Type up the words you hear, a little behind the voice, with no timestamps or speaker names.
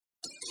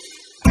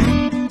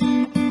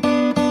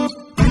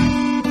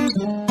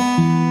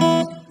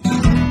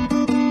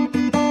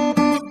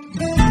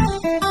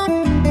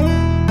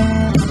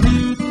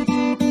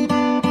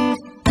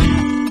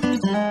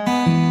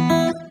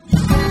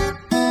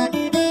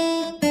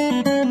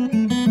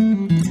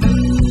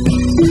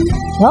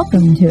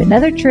Welcome to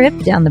another trip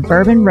down the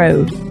Bourbon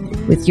Road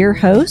with your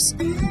hosts,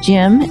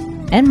 Jim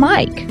and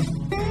Mike.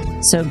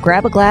 So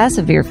grab a glass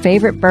of your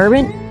favorite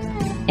bourbon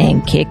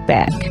and kick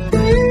back.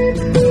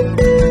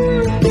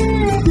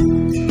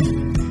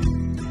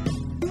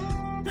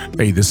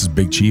 Hey, this is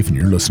Big Chief, and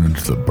you're listening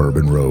to the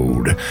Bourbon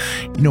Road.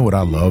 You know what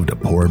I love to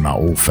pour in my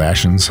old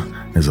fashions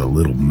is a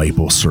little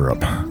maple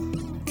syrup.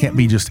 Can't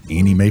be just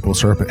any maple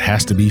syrup. It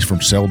has to be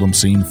from Seldom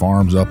Seen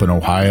Farms up in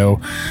Ohio.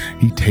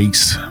 He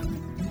takes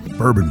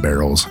bourbon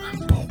barrels,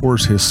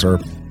 pours his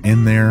syrup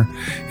in there,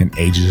 and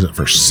ages it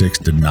for 6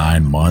 to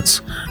 9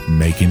 months,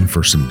 making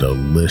for some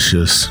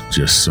delicious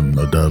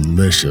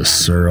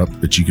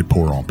syrup that you could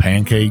pour on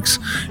pancakes.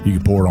 You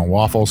could pour it on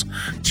waffles,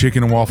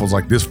 chicken and waffles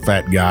like this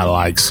fat guy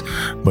likes.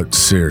 But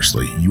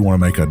seriously, you want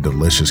to make a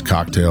delicious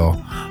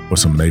cocktail with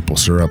some maple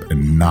syrup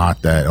and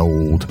not that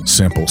old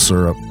simple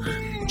syrup.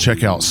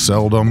 Check out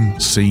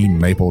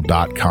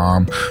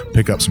seldomseenmaple.com.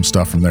 Pick up some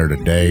stuff from there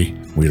today.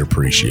 We'd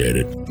appreciate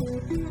it.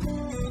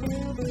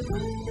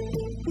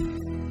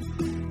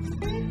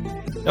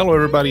 Hello,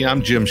 everybody.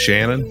 I'm Jim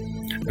Shannon.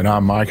 And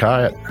I'm Mike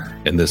Hyatt.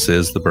 And this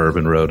is the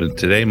Bourbon Road. And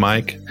today,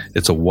 Mike,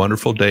 it's a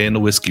wonderful day in the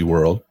whiskey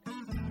world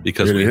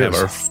because we have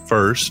our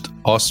first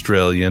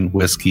Australian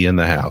whiskey in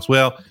the house.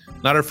 Well,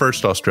 not our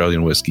first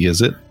Australian whiskey, is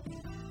it?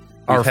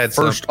 Our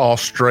first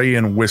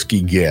Australian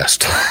whiskey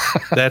guest.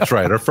 That's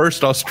right. Our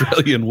first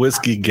Australian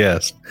whiskey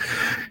guest.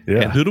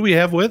 Yeah. And who do we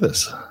have with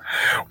us?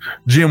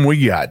 Jim,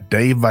 we got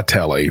Dave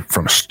Vitelli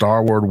from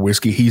Starward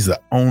Whisky. He's the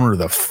owner,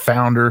 the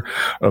founder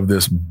of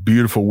this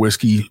beautiful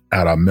whiskey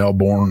out of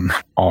Melbourne,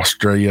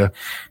 Australia.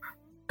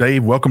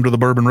 Dave, welcome to the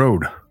Bourbon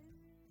Road.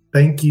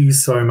 Thank you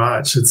so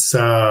much. It's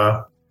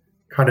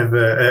kind of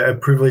a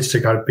privilege to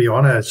kind of be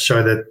on a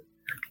show that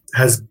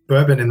has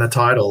bourbon in the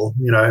title.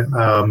 You know,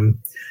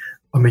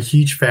 I'm a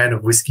huge fan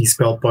of whiskey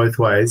spelled both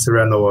ways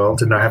around the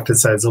world, and I have to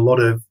say there's a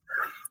lot of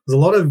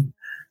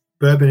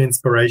bourbon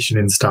inspiration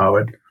in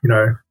Starward. You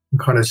know,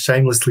 kind of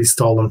shamelessly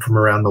stolen from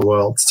around the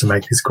world to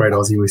make this great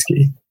Aussie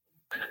whiskey.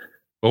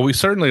 Well, we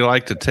certainly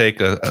like to take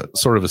a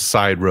sort of a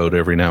side road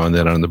every now and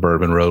then on the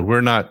Bourbon Road.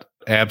 We're not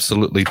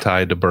absolutely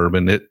tied to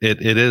bourbon. It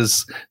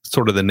is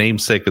sort of the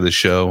namesake of the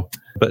show.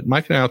 But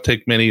Mike and I will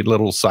take many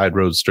little side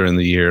roads during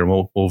the year.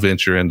 We'll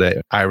venture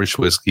into Irish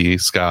whiskey,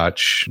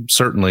 Scotch.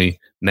 Certainly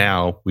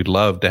now we'd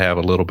love to have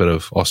a little bit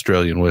of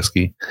Australian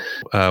whiskey.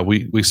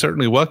 We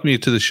certainly welcome you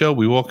to the show.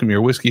 We welcome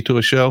your whiskey to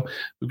a show.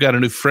 We've got a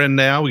new friend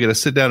now. We got to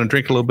sit down and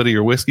drink a little bit of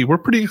your whiskey. We're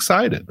pretty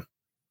excited.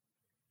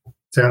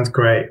 Sounds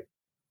great.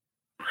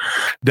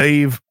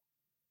 Dave,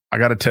 I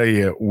got to tell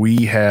you,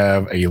 we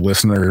have a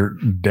listener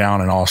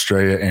down in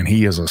Australia, and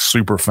he is a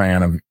super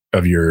fan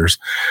of yours.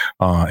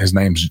 His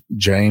name's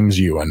James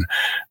Ewan,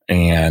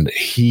 and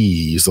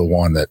he's the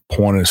one that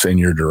pointed us in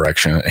your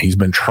direction. He's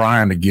been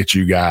trying to get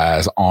you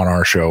guys on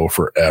our show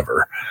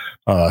forever.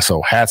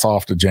 So hats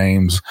off to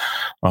James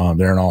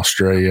there in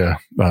Australia.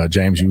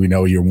 James, we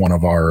know you're one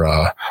of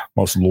our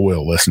most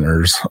loyal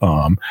listeners,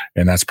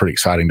 and that's pretty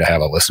exciting to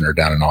have a listener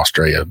down in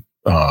Australia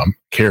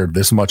cared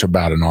this much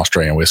about an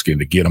Australian whiskey and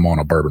to get him on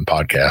a bourbon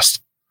podcast.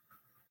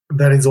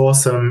 That is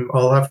awesome.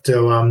 I'll have to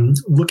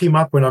look him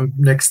up when I'm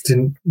next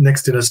in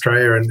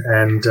Australia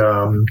and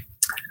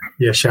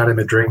shout him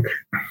a drink.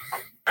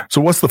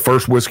 So what's the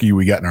first whiskey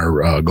we got in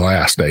our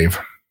glass, Dave?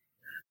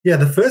 Yeah,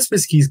 the first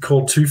whiskey is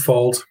called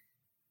Twofold.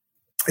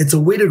 It's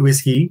a wheated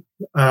whiskey.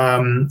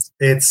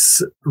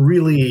 It's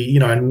really, you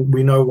know, and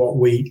we know what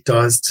wheat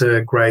does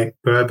to great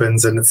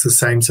bourbons, and it's the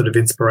same sort of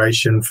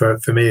inspiration for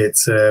me.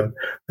 It's a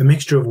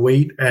mixture of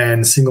wheat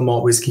and single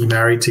malt whiskey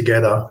married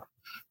together.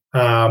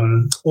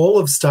 All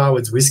of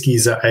Starward's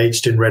whiskeys are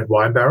aged in red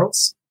wine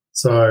barrels.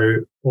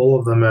 So all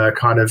of them are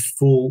kind of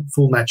full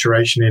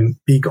maturation in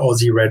big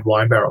Aussie red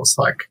wine barrels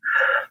like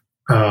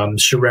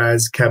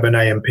Shiraz,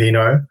 Cabernet, and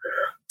Pinot.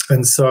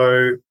 And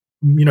so,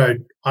 you know,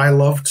 I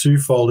love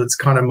Twofold. It's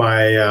kind of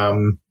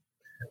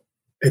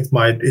it's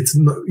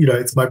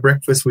my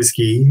breakfast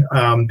whiskey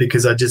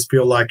because I just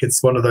feel like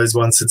it's one of those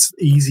ones that's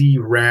easy,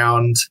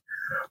 round.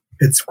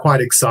 It's quite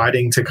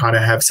exciting to kind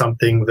of have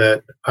something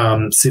that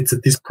sits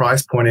at this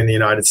price point in the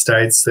United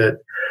States that,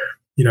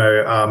 you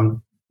know,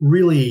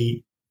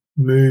 really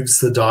moves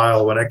the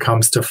dial when it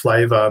comes to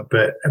flavor,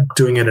 but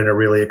doing it in a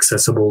really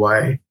accessible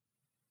way.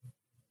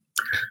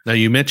 Now,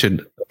 you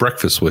mentioned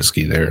breakfast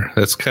whiskey there.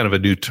 That's kind of a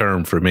new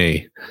term for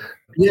me.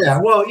 Yeah,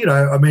 well, you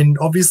know, I mean,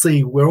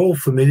 obviously we're all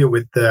familiar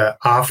with the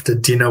after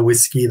dinner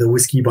whiskey, the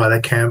whiskey by the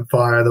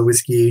campfire, the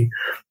whiskey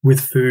with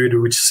food,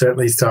 which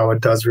certainly Starward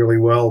does really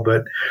well.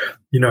 But,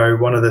 you know,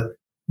 one of the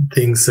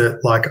things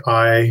that like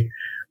I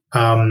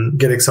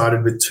get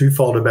excited with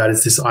Twofold about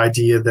is this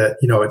idea that,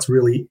 you know, it's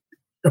really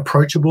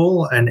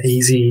approachable and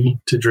easy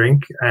to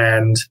drink.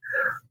 And,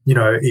 you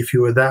know, if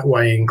you were that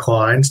way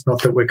inclined,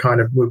 not that we're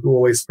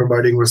always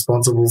promoting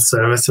responsible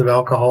service of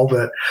alcohol,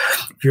 but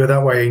if you're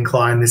that way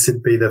inclined, this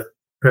would be the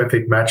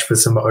perfect match for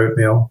some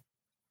oatmeal.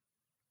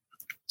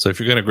 So if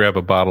you're going to grab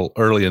a bottle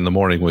early in the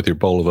morning with your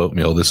bowl of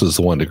oatmeal, this is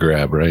the one to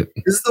grab, right?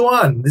 This is the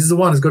one.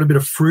 It's got a bit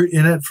of fruit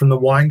in it from the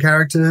wine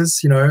characters.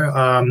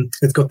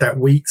 It's got that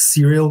wheat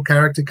cereal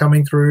character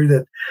coming through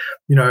that,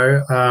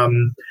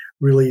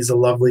 really is a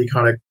lovely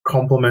kind of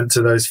complement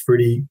to those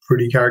fruity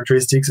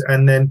characteristics.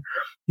 And then,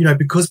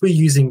 because we're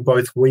using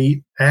both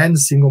wheat and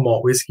single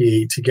malt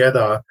whiskey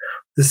together,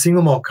 the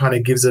single malt kind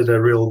of gives it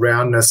a real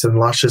roundness and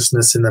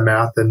lusciousness in the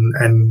mouth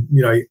and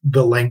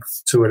the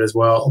length to it as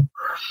well.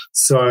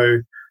 So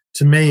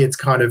to me, it's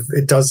kind of,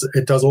 it does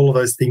all of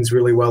those things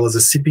really well as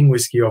a sipping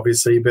whiskey,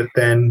 obviously, but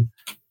then,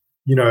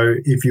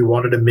 if you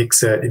wanted to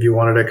mix it, if you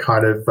wanted to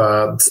kind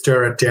of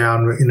stir it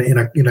down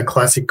in a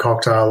classic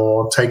cocktail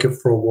or take it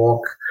for a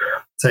walk,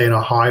 say in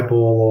a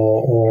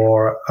highball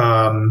or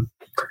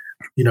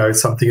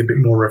something a bit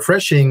more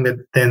refreshing, that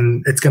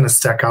then it's going to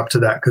stack up to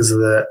that because of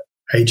the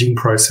aging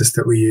process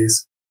that we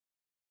use.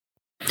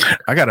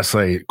 I got to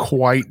say,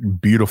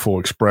 quite beautiful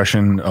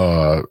expression.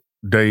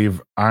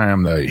 Dave, I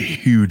am the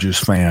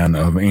hugest fan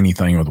of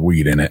anything with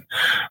wheat in it.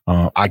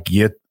 I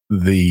get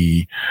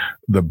the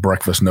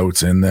breakfast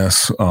notes in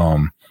this.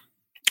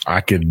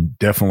 I could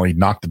definitely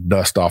knock the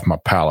dust off my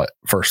palate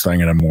first thing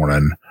in the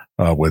morning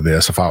with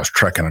this if I was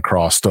trekking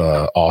across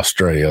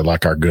Australia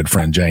like our good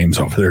friend James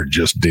over there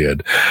just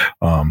did.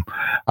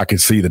 I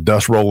could see the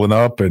dust rolling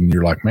up and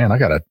you're like, man, I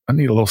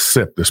need a little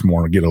sip this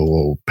morning to get a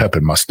little pep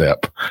in my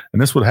step.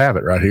 And this would have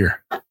it right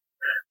here.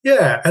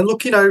 Yeah. And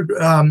look,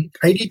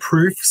 80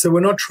 proof. So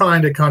we're not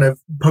trying to kind of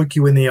poke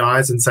you in the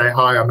eyes and say,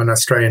 hi, I'm an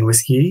Australian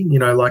whiskey,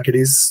 like it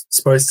is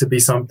supposed to be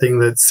something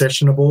that's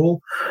sessionable.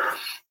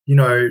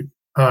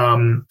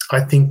 I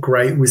think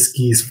great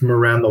whiskeys from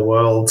around the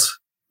world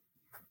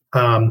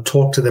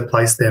talk to the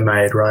place they're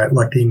made, right?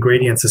 Like the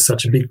ingredients are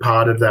such a big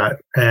part of that.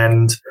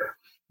 And,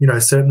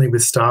 certainly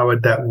with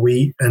Starward, that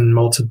wheat and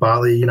malted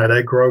barley,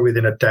 they grow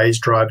within a day's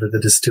drive of the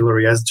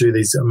distillery, as do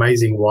these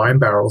amazing wine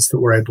barrels that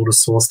we're able to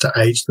source to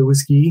age the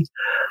whiskey.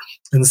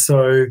 And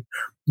so,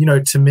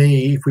 to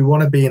me, if we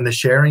want to be in the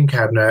sharing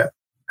cabinet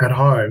at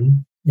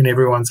home, in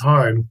everyone's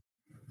home,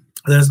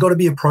 then it's got to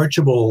be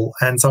approachable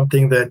and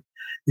something that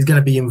is going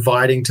to be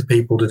inviting to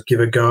people to give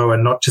a go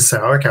and not just say,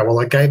 okay,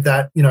 well, I gave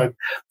that,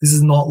 this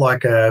is not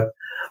like a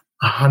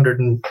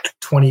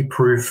 120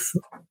 proof,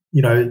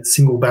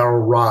 single barrel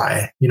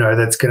rye,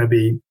 that's going to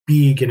be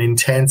big and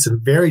intense and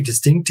very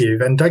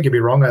distinctive. And don't get me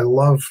wrong, I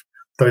love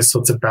those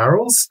sorts of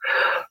barrels,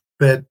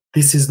 but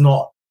this is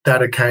not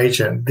that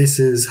occasion. This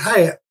is,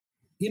 hey,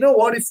 you know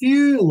what? If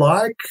you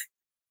like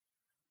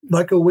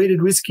a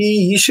wheated whiskey,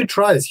 you should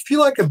try this. If you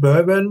like a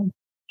bourbon,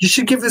 you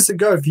should give this a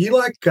go. If you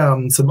like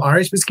some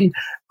Irish whiskey,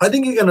 I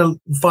think you're going to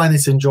find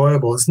this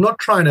enjoyable. It's not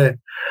trying to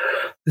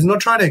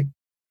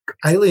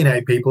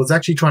alienate people. It's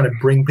actually trying to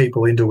bring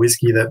people into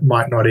whiskey that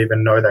might not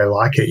even know they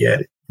like it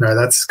yet.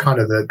 That's kind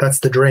of that's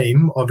the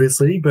dream,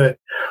 obviously, but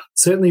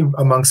certainly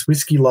amongst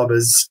whiskey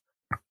lovers,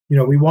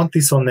 we want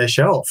this on their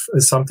shelf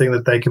as something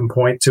that they can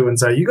point to and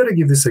say, you got to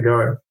give this a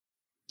go.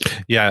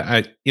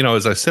 Yeah.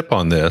 As I sip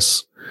on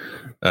this,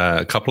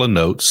 a couple of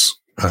notes.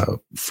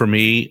 For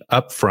me,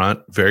 up front,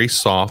 very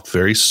soft,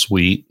 very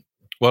sweet.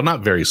 Well,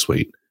 not very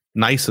sweet.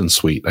 Nice and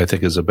sweet, I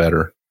think is a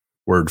better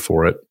word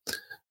for it.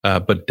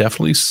 But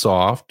definitely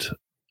soft.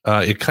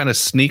 It kind of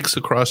sneaks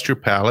across your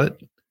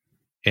palate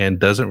and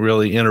doesn't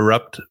really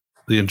interrupt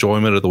the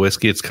enjoyment of the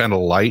whiskey. It's kind of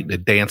light.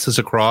 It dances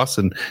across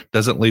and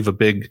doesn't leave a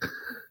big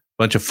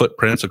bunch of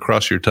footprints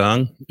across your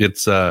tongue.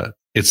 It's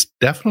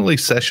definitely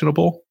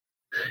sessionable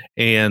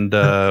and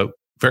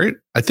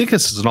I think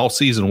this is an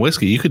all-season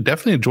whiskey. You could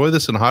definitely enjoy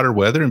this in hotter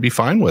weather and be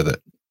fine with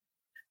it.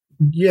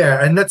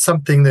 Yeah, and that's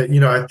something that,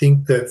 I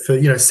think that for,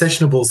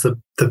 sessionable is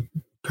the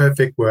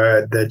perfect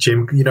word there,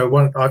 Jim.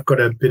 I've got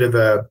a bit of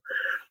the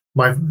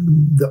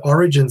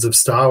origins of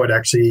Starward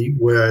actually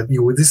were,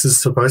 this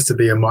is supposed to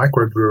be a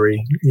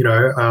microbrewery,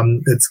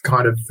 it's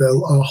kind of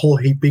a whole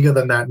heap bigger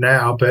than that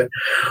now, but,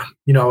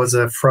 I was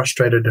a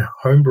frustrated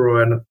home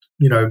brewer and,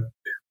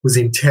 was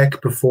in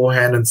tech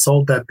beforehand and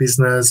sold that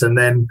business and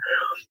then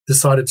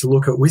decided to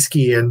look at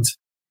whiskey and,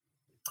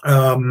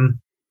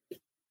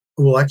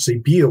 actually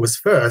beer was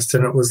first.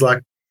 And it was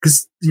like,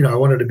 because, I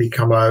wanted to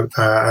become an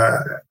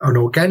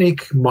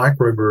organic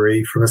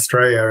microbrewery from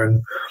Australia.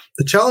 And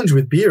the challenge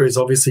with beer is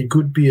obviously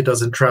good beer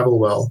doesn't travel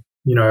well,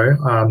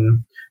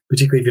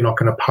 particularly if you're not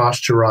going to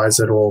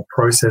pasteurize it or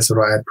process it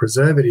or add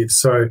preservatives.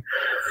 So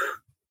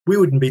we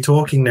wouldn't be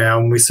talking now,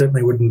 and we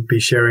certainly wouldn't be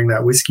sharing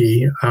that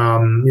whiskey.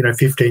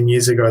 15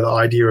 years ago, the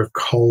idea of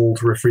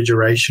cold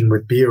refrigeration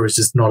with beer is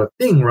just not a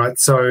thing, right?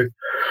 So,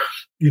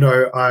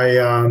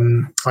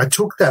 I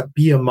took that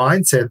beer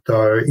mindset,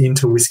 though,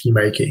 into whiskey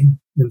making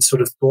and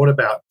sort of thought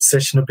about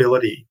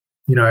sessionability,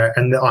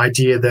 and the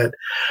idea that,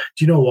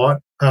 do you know what?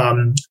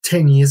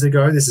 10 years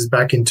ago, this is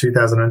back in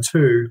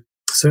 2002,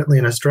 certainly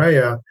in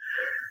Australia,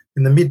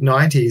 in the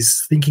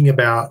mid-90s, thinking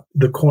about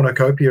the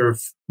cornucopia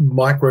of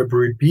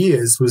microbrewed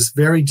beers was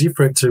very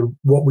different to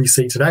what we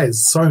see today.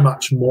 There's so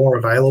much more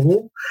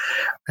available.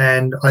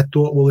 And I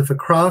thought, well, if a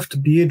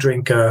craft beer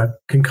drinker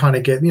can kind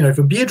of get, if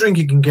a beer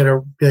drinker can get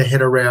their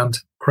head around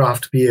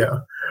craft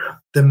beer,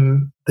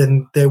 then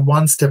they're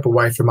one step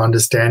away from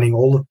understanding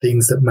all the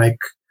things that make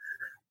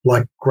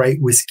like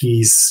great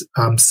whiskeys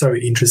so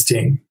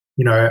interesting.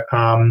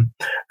 And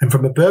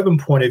from a bourbon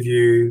point of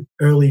view,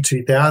 early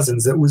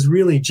 2000s, it was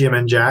really Jim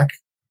and Jack,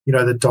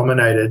 that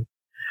dominated.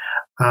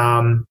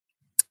 And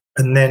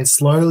then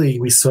slowly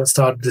we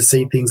started to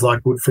see things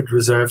like Woodford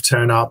Reserve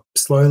turn up.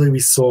 Slowly we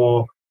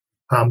saw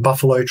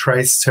Buffalo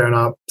Trace turn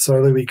up.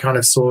 Slowly we kind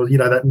of saw,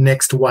 that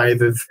next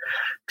wave of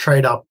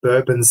trade-up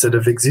bourbons that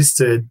have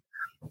existed.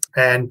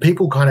 And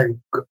people kind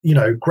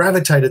of,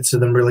 gravitated to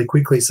them really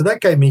quickly. So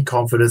that gave me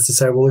confidence to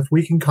say, well, if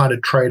we can kind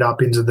of trade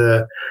up into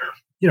the,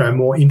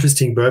 more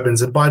interesting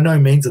bourbons, and by no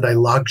means are they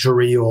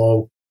luxury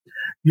or,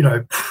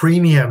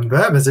 premium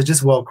bourbons, they're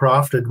just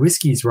well-crafted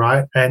whiskeys,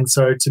 right? And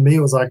so to me,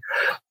 it was like,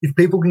 if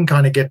people can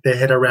kind of get their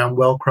head around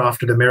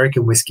well-crafted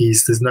American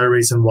whiskeys, there's no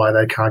reason why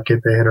they can't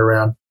get their head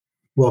around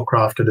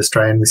well-crafted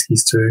Australian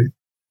whiskeys too.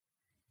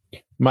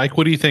 Mike,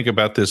 what do you think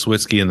about this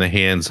whiskey in the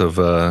hands of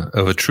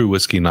a true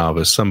whiskey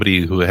novice,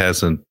 somebody who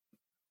hasn't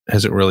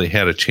really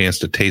had a chance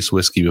to taste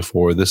whiskey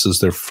before? This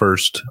is their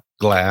first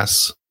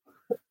glass.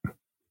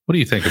 What do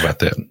you think about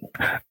that?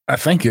 I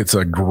think it's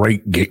a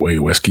great gateway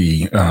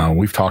whiskey.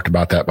 We've talked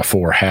about that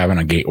before, having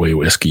a gateway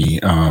whiskey.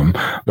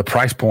 The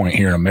price point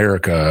here in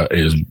America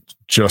is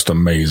just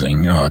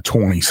amazing.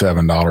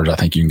 $27, I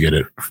think you can get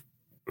it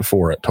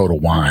for at Total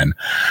Wine.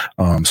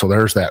 So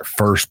there's that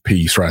first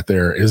piece right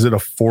there. Is it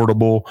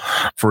affordable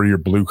for your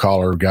blue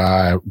collar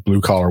guy,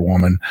 blue collar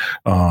woman?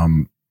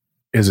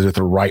 Is it at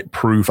the right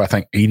proof? I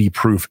think 80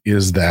 proof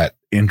is that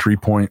entry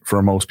point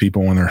for most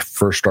people when they're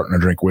first starting to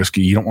drink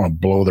whiskey. You don't want to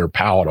blow their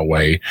palate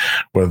away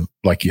with,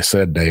 like you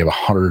said, Dave,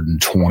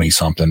 120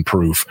 something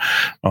proof.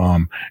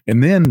 And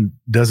then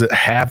does it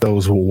have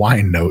those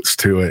wine notes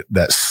to it,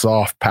 that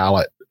soft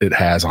palate it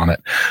has on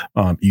it?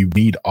 You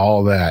need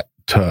all that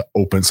to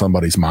open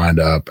somebody's mind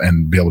up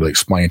and be able to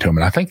explain to them.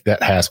 And I think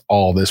that has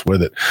all this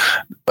with it.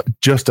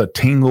 Just a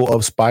tingle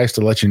of spice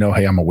to let you know,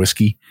 hey, I'm a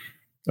whiskey.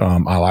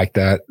 I like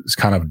that. It's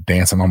kind of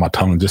dancing on my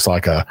tongue, just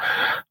like a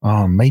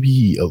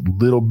maybe a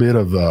little bit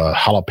of a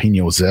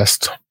jalapeno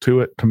zest to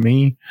it to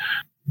me.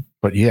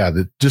 But yeah,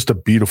 just a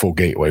beautiful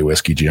gateway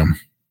whiskey, Jim.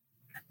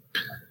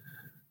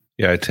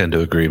 Yeah, I tend to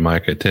agree,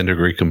 Mike. I tend to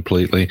agree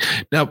completely.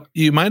 Now,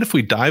 you mind if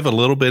we dive a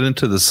little bit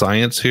into the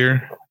science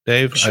here,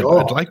 Dave? Sure.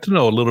 I'd like to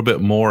know a little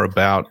bit more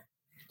about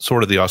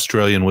sort of the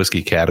Australian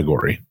whiskey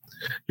category.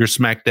 You're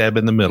smack dab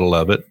in the middle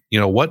of it.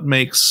 What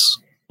makes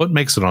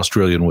an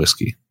Australian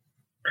whiskey?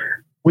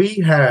 We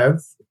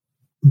have,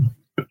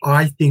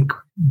 I think,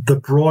 the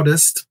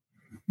broadest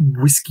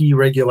whiskey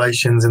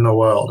regulations in the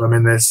world. I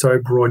mean, they're so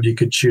broad you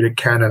could shoot a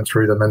cannon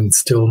through them and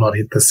still not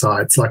hit the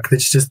sides. Like,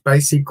 it's just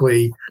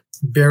basically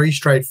very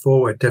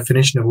straightforward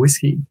definition of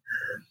whiskey.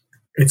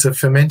 It's a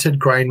fermented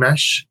grain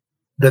mash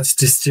that's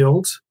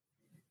distilled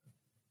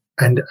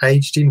and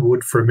aged in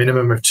wood for a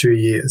minimum of 2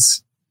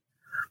 years.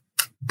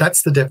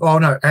 That's the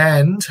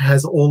and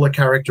has all the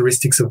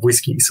characteristics of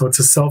whiskey. So it's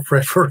a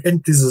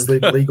self-referent. This is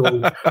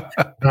legal.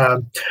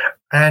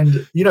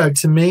 And,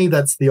 to me,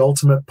 that's the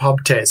ultimate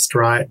pub test,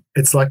 right?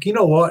 It's like, you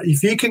know what?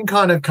 If you can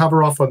kind of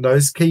cover off on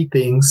those key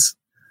things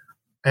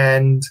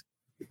and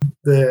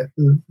the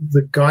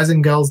guys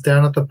and girls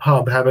down at the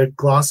pub have a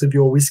glass of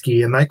your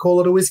whiskey and they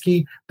call it a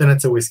whiskey, then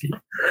it's a whiskey.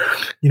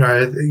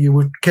 You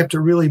would kept it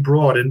really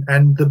broad.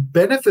 And the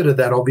benefit of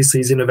that,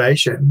 obviously, is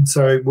innovation.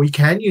 So we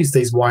can use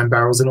these wine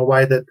barrels in a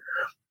way that,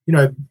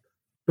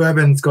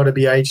 bourbon's got to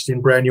be aged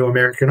in brand new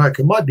American oak.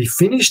 It might be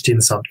finished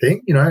in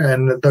something,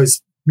 and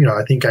those,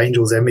 I think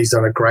Angel's Emmy's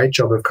done a great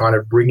job of kind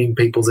of bringing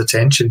people's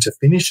attention to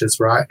finishes,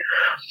 right?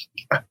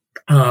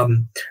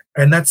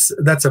 And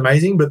that's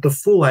amazing. But the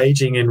full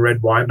aging in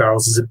red wine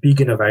barrels is a big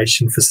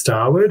innovation for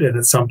Starward, and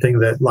it's something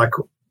that, like,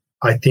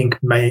 I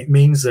think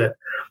means that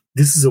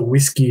this is a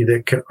whiskey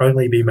that can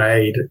only be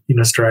made in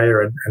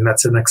Australia, and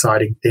that's an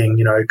exciting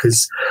thing,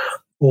 because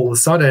all of a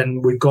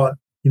sudden we've got,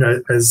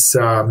 as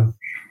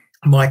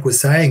Mike was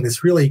saying,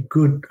 this really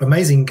good,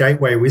 amazing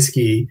gateway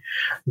whiskey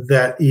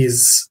that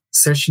is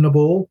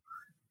sessionable,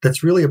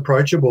 that's really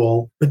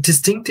approachable, but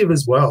distinctive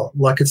as well.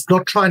 Like, it's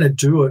not trying to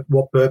do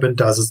what bourbon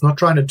does. It's not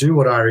trying to do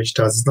what Irish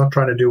does. It's not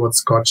trying to do what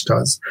Scotch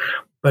does.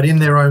 But in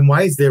their own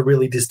ways, they're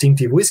really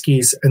distinctive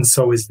whiskies, and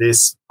so is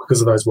this because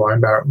of those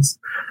wine barrels.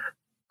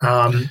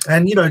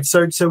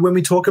 So when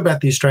we talk about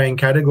the Australian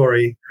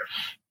category,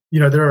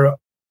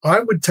 I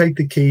would take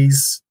the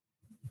keys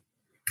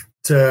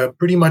to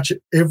pretty much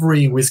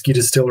every whiskey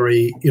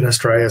distillery in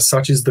Australia,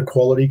 such as the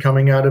quality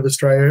coming out of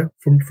Australia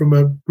from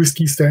a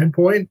whiskey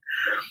standpoint.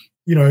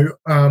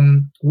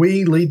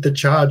 We lead the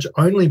charge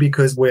only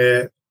because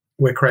we're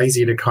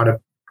crazy to kind of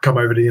come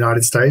over to the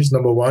United States,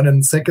 number one.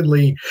 And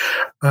secondly,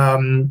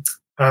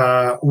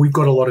 we've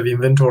got a lot of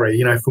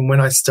inventory. From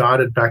when I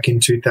started back in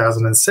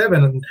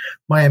 2007, and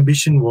my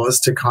ambition was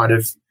to kind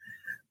of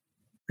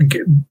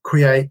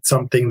create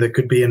something that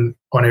could be on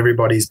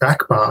everybody's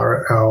back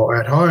bar or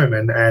at home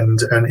and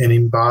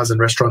in bars and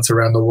restaurants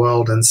around the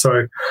world. And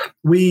so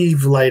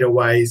we've laid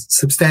away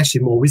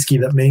substantially more whiskey.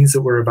 That means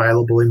that we're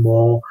available in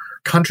more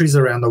countries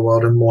around the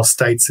world and more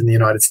states in the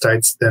United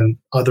States than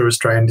other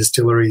Australian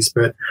distilleries.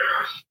 But,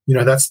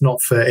 that's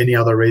not for any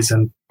other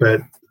reason.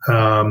 But,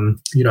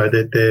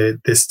 they're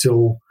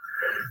still,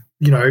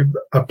 are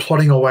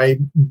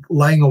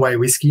laying away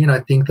whiskey. And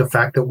I think the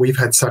fact that we've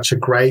had such a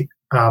great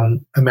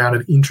amount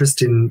of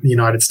interest in the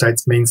United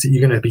States means that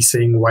you're going to be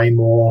seeing way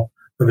more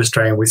of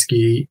Australian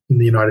whiskey in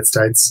the United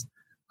States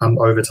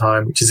over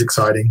time, which is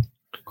exciting.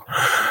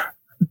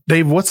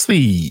 Dave, what's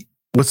the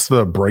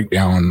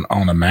breakdown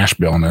on the mash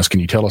bill on this? Can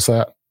you tell us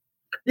that?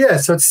 Yeah,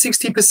 so it's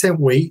 60%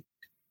 wheat,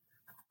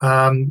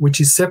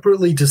 which is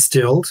separately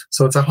distilled.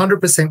 So it's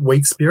 100%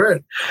 wheat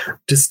spirit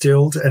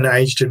distilled and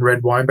aged in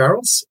red wine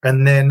barrels,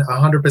 and then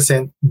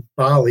 100%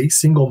 barley,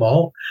 single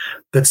malt,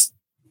 that's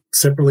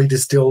separately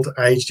distilled,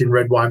 aged in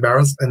red wine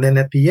barrels. And then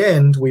at the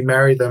end, we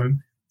marry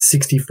them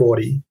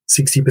 60-40,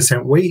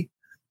 60% wheat,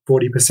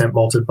 40%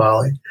 malted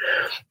barley.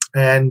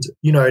 And,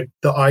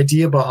 the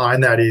idea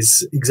behind that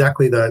is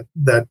exactly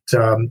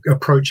that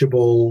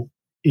approachable,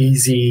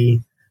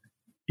 easy,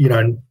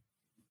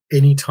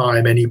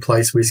 anytime, any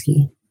place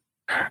whiskey.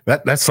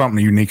 That's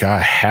something unique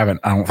I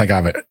don't think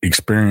I've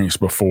experienced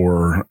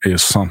before,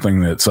 is something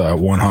that's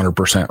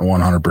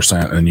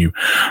 100%, and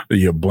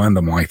you blend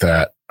them like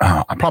that.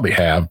 I probably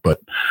have, but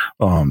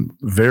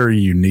very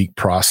unique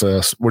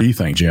process. What do you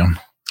think, Jim?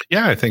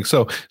 Yeah, I think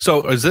so.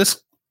 So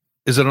is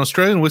an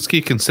Australian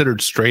whiskey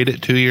considered straight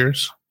at 2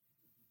 years?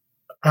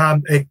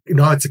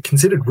 It's a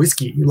considered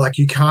whiskey. Like,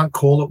 you can't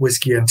call it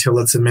whiskey until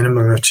it's a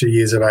minimum of 2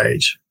 years of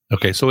age.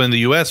 Okay, so in the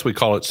US, we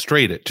call it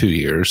straight at 2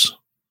 years.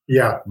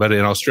 Yeah. But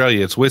in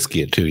Australia, it's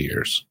whiskey at 2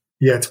 years.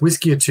 Yeah, it's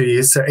whiskey at 2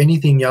 years. So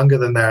anything younger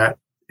than that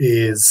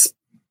is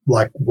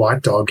like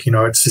White Dog,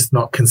 it's just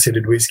not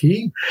considered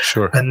whiskey.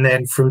 Sure. And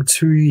then from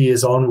 2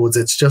 years onwards,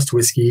 it's just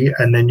whiskey.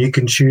 And then you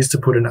can choose to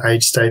put an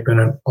age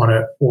statement on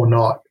it or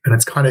not. And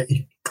it's kind of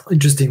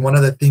interesting. One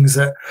of the things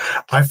that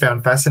I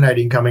found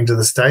fascinating coming to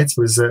the States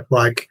was that,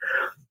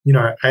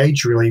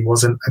 age really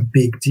wasn't a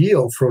big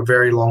deal for a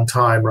very long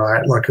time,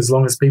 right? Like, as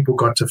long as people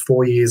got to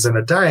 4 years and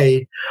a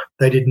day,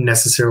 they didn't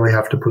necessarily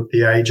have to put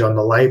the age on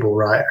the label,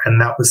 right? And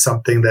that was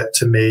something that,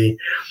 to me,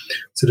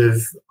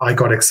 I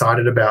got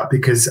excited about,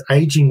 because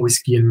aging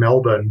whiskey in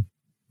Melbourne,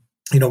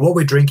 what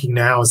we're drinking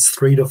now is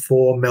 3 to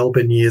 4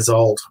 Melbourne years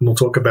old. And we'll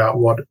talk about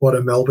what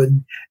a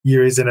Melbourne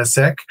year is in a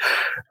sec.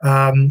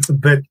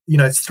 But,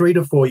 it's 3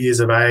 to 4 years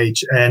of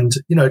age. And,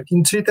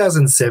 in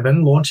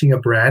 2007, launching a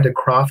brand, a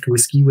craft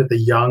whiskey with a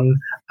young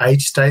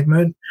age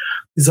statement,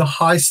 is a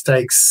high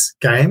stakes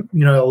game.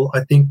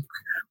 I think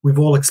we've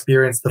all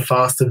experienced the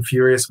Fast and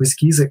Furious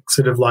whiskeys. It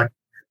sort of like,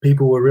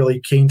 people were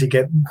really keen to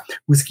get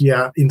whiskey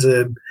out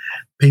into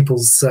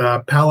people's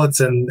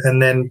palates,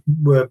 and then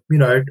were,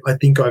 I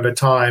think over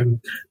time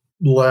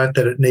learned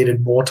that it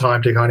needed more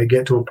time to kind of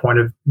get to a point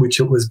of which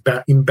it was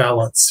in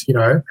balance,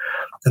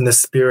 and the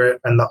spirit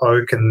and the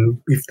oak,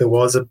 and if there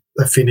was a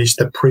finish,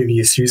 the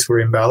previous use were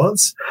in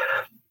balance.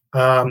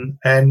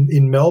 And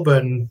in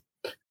Melbourne,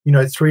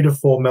 3 to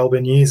 4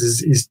 Melbourne years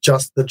is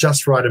just the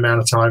just right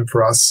amount of time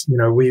for us.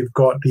 We've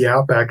got the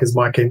outback, as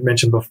Mike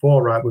mentioned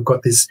before, right? We've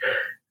got this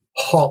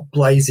hot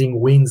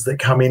blazing winds that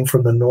come in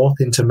from the north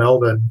into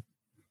Melbourne,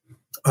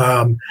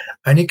 and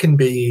it can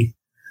be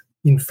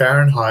in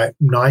Fahrenheit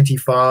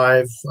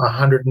 95,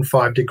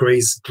 105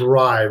 degrees,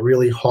 dry,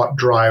 really hot,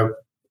 dry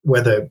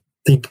weather.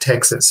 Think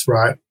Texas,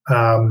 right?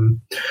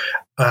 And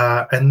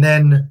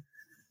then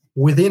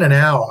within an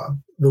hour,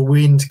 the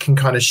wind can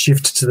kind of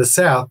shift to the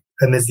south,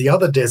 and there's the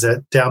other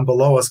desert down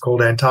below us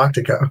called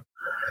Antarctica.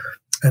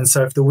 And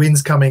so if the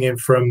wind's coming in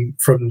from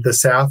the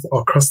south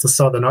or across the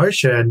Southern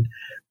Ocean,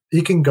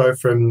 it can go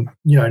from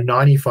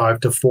 95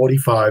 to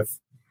 45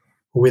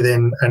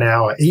 within an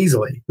hour,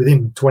 easily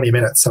within 20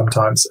 minutes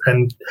sometimes.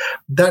 And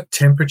that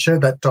temperature,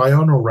 that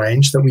diurnal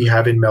range that we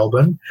have in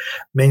Melbourne,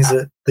 means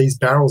that these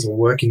barrels are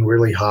working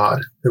really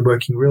hard. They're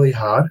working really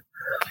hard.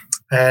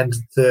 And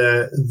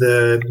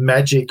the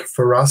magic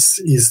for us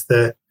is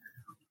that,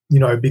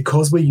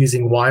 because we're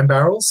using wine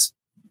barrels,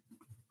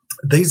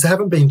 these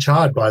haven't been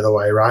charred, by the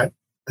way, right?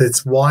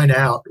 It's wine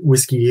out,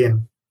 whiskey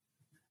in.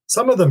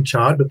 Some of them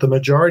charred, but the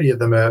majority of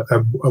them are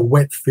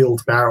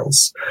wet-filled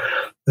barrels.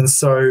 And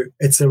so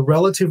it's a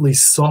relatively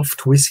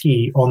soft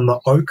whiskey on the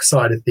oak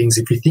side of things,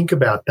 if you think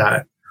about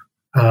that,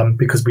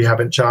 because we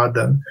haven't charred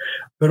them.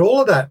 But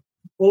all of that,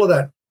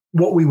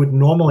 what we would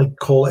normally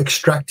call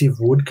extractive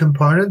wood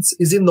components,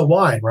 is in the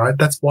wine, right?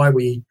 That's why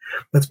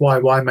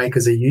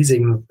winemakers are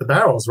using the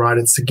barrels, right?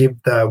 It's to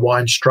give the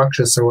wine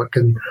structure so it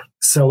can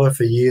cellar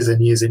for years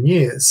and years and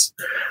years.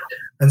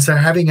 And so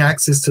having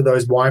access to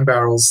those wine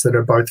barrels that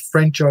are both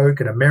French oak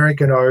and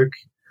American oak,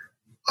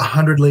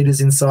 100 litres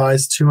in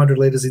size, 200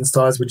 litres in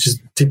size, which is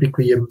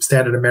typically a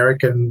standard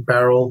American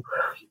barrel,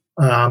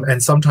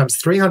 and sometimes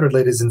 300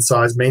 litres in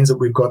size, means that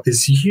we've got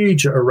this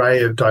huge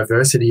array of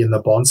diversity in the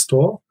bond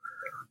store.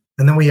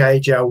 And then we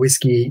age our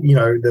whiskey,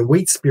 the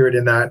wheat spirit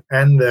in that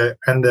and the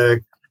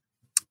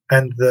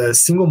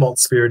single malt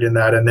spirit in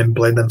that, and then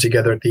blend them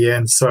together at the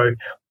end. So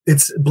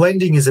it's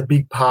blending is a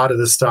big part of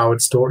the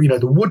Starward story.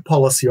 The wood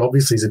policy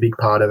obviously is a big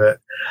part of it,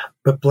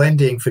 but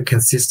blending for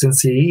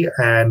consistency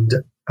and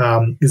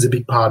is a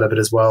big part of it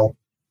as well.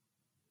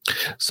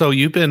 So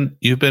you've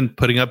been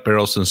putting up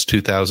barrels since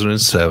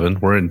 2007.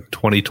 We're in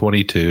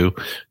 2022.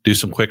 Do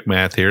some quick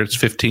math here. It's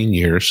 15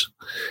 years.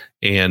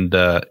 And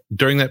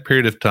during that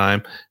period of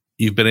time,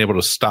 you've been able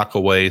to stock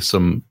away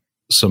some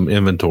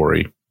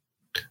inventory.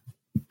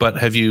 But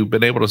have you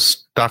been able to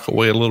stock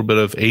away a little bit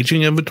of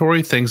aging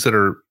inventory, things that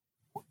are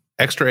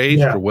extra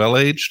aged or well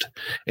aged?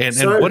 And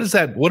what does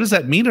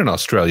that mean in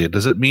Australia?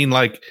 Does it mean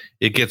like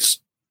it gets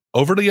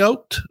overly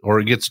oaked or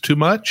it gets too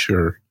much?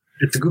 Or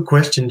it's a good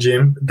question,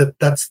 Jim.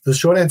 That's the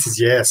short answer is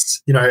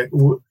yes.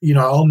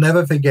 I'll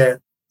never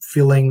forget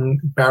filling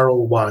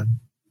barrel 1.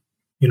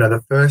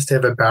 The first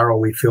ever barrel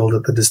we filled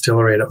at the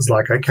distillery, and it was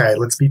like, okay,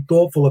 let's be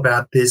thoughtful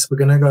about this. We're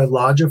going to go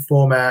larger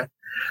format,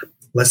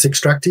 less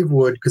extractive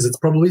wood, because it's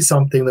probably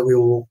something that we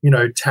will,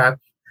 tap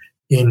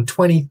in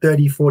 20,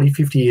 30, 40,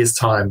 50 years'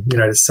 time,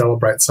 to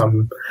celebrate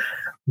some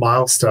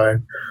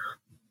milestone.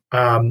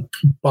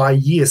 By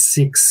year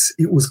 6,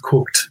 it was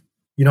cooked.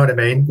 You know what I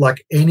mean?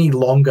 Like any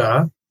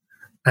longer,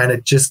 and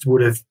it just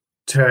would have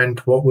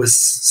turned what was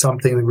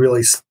something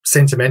really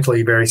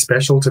sentimentally very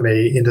special to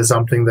me into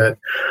something that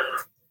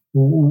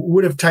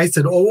would have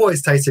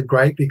always tasted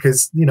great,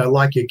 because,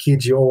 like your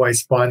kids, you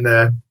always find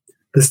the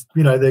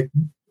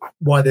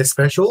why they're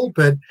special,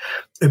 but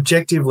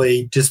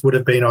objectively just would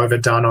have been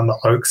overdone on the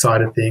oak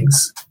side of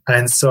things.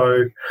 And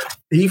so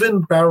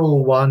even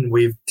barrel 1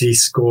 we've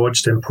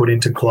disgorged and put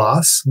into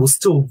glass. We're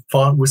still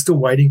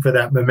waiting for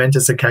that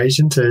momentous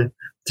occasion to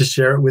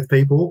share it with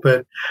people,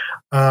 but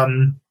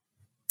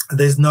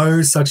there's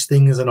no such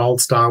thing as an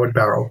old Starward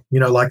barrel.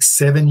 Like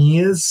 7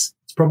 years,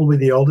 it's probably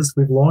the oldest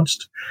we've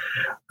launched.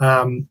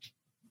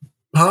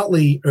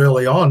 Partly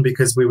early on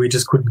because we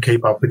just couldn't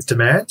keep up with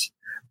demand.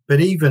 But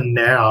even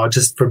now,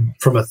 just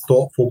from a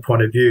thoughtful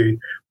point of view,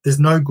 there's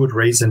no good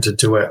reason to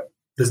do it.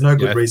 There's no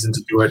good reason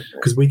to do it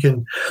because we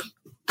can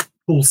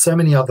pull so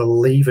many other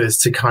levers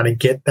to kind of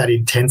get that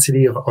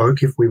intensity of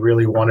oak if we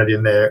really want it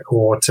in there,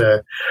 or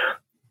to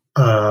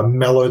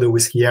mellow the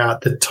whiskey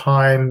out. The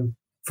time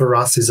for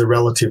us is a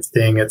relative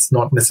thing. It's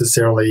not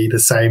necessarily the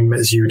same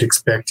as you'd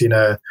expect in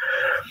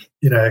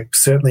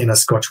certainly in a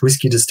Scotch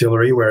whiskey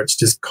distillery where it's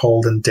just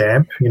cold and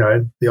damp.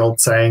 The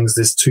old sayings,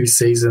 there's 2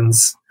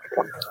 seasons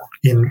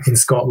in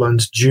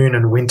Scotland, June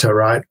and winter,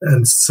 right?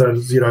 And so,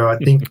 I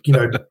think,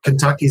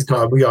 Kentucky's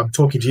I'm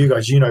talking to you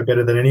guys,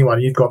 better than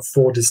anyone. You've got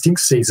 4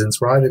 distinct seasons,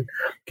 right? It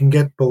can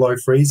get below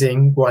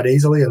freezing quite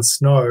easily and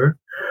snow,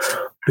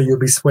 but you'll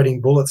be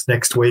sweating bullets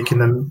next week in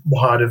the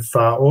height of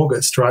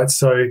August, right?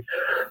 So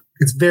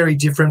it's very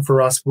different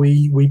for us.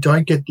 We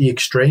don't get the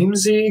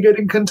extremes you get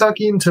in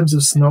Kentucky in terms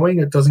of snowing.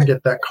 It doesn't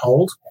get that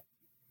cold.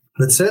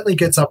 It certainly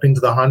gets up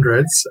into the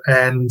hundreds,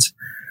 and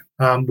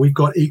we've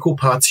got equal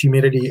parts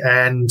humidity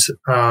and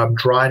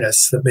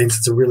dryness. That means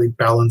it's a really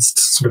balanced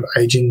sort of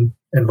aging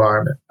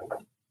environment.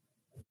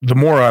 The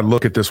more I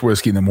look at this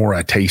whiskey, the more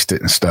I taste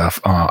it and stuff.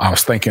 I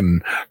was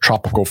thinking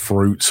tropical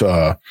fruits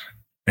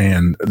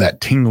and that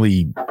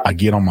tingly I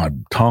get on my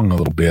tongue a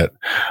little bit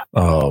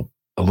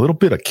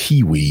of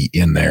kiwi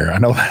in there. I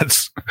know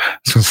that's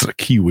a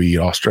kiwi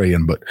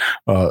Australian, but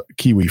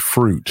kiwi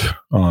fruit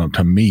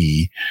to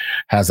me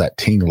has that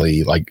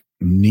tingly, like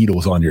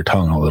needles on your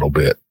tongue a little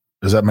bit.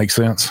 Does that make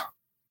sense?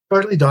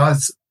 Totally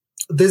does.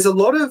 There's a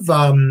lot of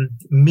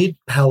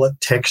mid-palate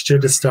texture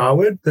to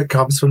Starward that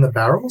comes from the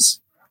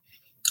barrels.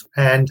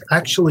 And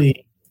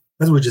actually,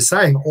 as we were just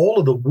saying, all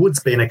of the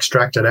wood's been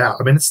extracted out.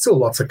 I mean, it's still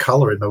lots of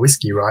colour in the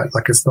whiskey, right?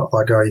 Like, it's not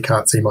like, oh, you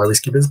can't see my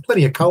whiskey. There's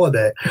plenty of colour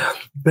there.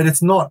 But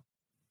it's not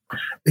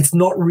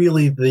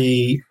really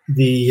the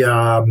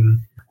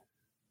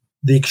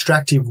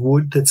extractive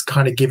wood that's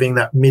kind of giving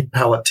that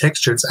mid-palate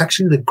texture. It's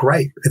actually the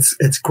grape.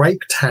 It's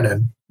grape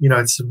tannin.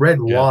 It's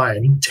red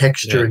wine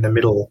texture in the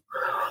middle.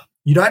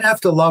 You don't have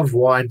to love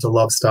wine to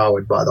love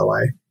Starward, by the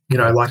way.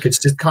 Like it's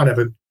just kind of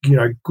a,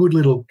 good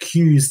little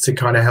cues to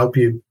kind of help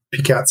you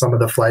pick out some of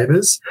the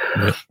flavors.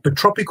 Yeah. But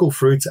tropical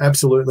fruits,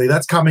 absolutely.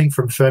 That's coming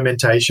from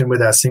fermentation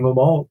with our single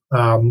malt,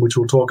 which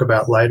we'll talk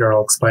about later.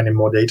 I'll explain in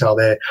more detail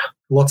there.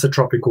 Lots of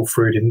tropical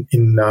fruit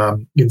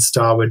in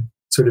Starward,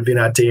 sort of in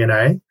our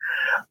DNA.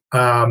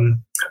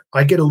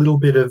 I get a little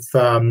bit of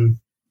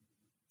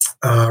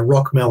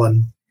rock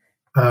melon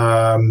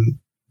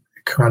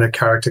kind of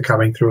character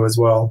coming through as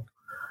well.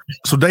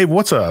 So, Dave,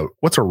 what's a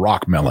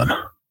rock melon?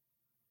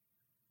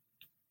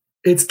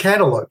 It's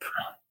cantaloupe.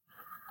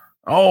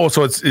 Oh,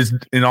 so it's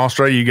in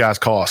Australia. You guys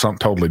call it something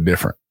totally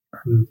different.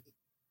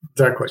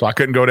 Exactly. So I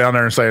couldn't go down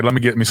there and say, "Let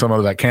me get me some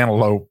of that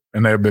cantaloupe,"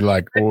 and they'd be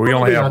like, "Well, we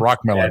only have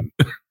rock melon."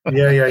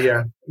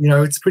 Yeah.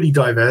 It's pretty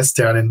diverse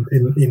down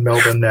in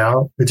Melbourne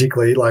now,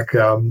 particularly. Like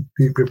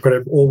we've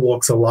got all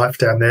walks of life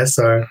down there,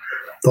 so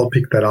they'll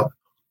pick that up.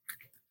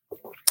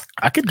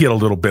 I could get a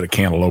little bit of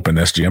cantaloupe in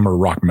this, Jim, or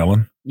rock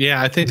melon.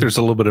 Yeah, I think there's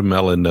a little bit of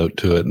melon note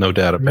to it, no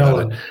doubt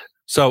about it.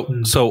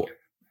 So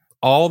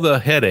all the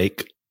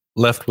headache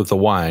left with the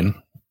wine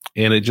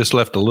and it just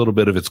left a little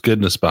bit of its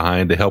goodness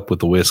behind to help with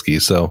the whiskey.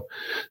 So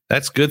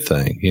that's a good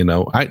thing.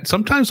 I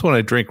sometimes when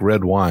I drink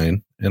red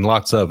wine, and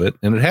lots of it,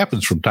 and it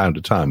happens from time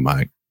to time,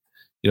 Mike,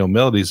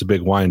 Melody's a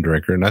big wine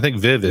drinker, and I think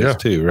Viv is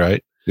too,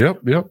 right?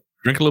 Yep.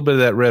 Drink a little bit of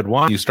that red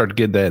wine, you start to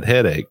get that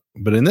headache.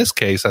 But in this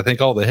case, I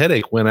think all the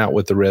headache went out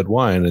with the red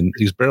wine, and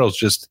these barrels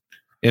just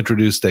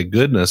introduced that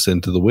goodness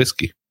into the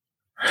whiskey.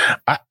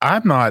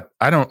 I'm not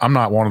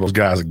one of those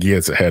guys that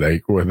gets a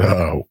headache with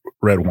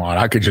red wine.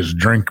 I could just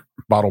drink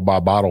bottle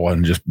by bottle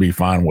and just be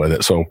fine with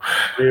it. So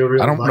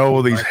I don't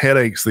know these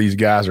headaches these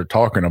guys are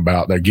talking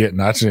about. They're getting.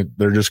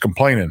 They're just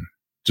complaining.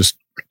 Just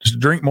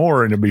drink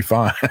more and it'll be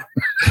fine.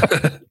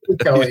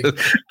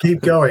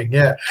 Keep going.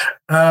 Yeah.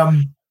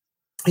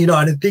 And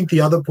I think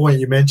the other point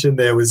you mentioned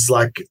there was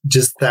like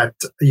just that.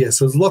 Yes,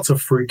 there's lots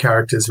of fruit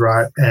characters,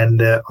 right, and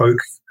oak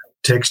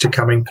texture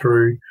coming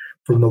through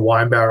from the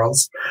wine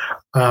barrels.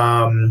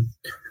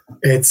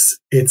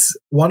 It's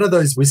one of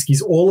those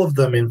whiskeys. All of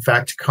them, in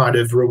fact, kind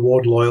of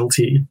reward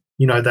loyalty.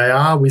 They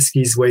are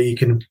whiskeys where you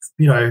can,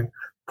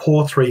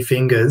 pour three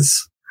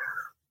fingers,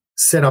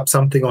 set up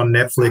something on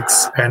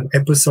Netflix, and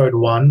episode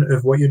 1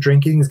 of what you're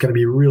drinking is going to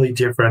be really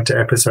different to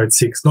episode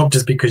 6. Not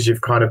just because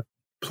you've kind of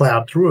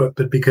plowed through it,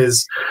 but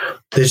because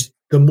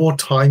the more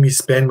time you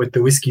spend with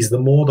the whiskeys, the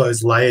more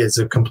those layers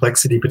of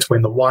complexity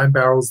between the wine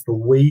barrels, the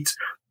wheat,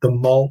 the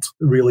malt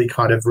really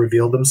kind of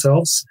reveal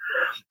themselves.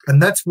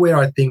 And that's where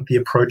I think the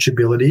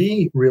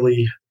approachability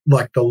really,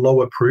 like the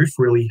lower proof,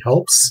 really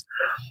helps.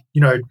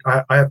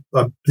 I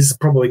this is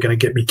probably going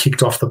to get me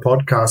kicked off the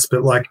podcast,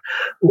 but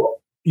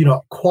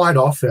quite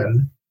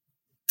often,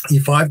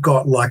 if I've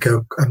got like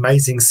a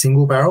amazing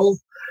single barrel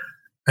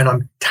and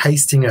I'm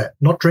tasting it,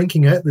 not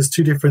drinking it, there's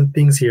two different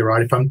things here,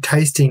 right? If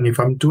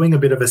I'm doing a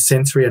bit of a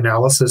sensory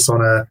analysis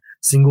on a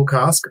single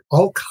cask,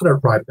 I'll cut it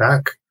right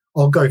back.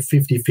 I'll go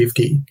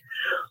 50-50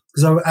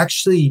 because I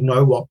actually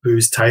know what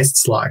booze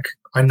tastes like.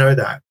 I know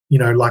that,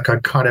 I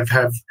kind of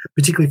have,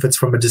 particularly if it's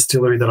from a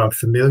distillery that I'm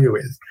familiar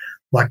with,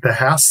 like the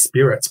house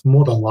spirit's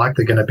more than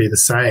likely going to be the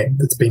same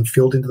that's been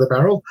filled into the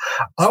barrel.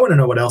 I want to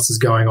know what else is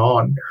going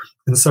on.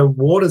 And so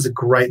water's a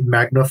great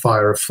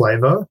magnifier of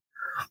flavor.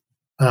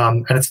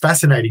 And it's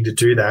fascinating to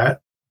do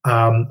that.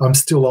 I'm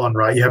still on,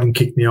 right? You haven't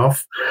kicked me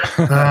off.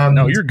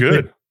 No, you're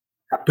good.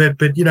 But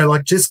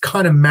just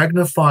kind of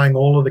magnifying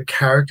all of the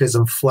characters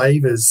and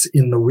flavors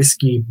in the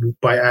whiskey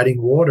by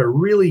adding water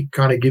really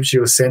kind of gives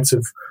you a sense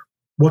of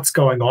what's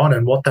going on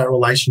and what that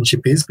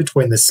relationship is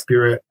between the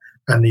spirit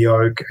and the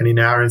oak, and in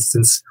our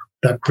instance,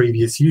 that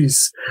previous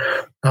use,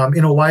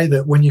 in a way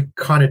that when you're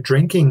kind of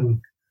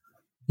drinking,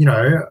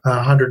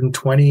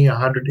 120,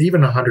 100,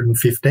 even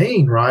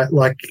 115, right?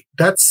 Like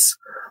there's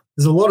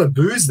a lot of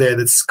booze there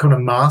that's kind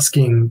of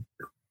masking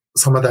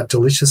some of that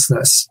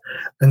deliciousness.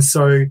 And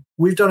so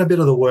we've done a bit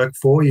of the work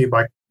for you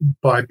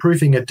by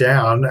proofing it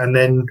down, and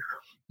then,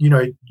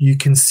 you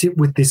can sit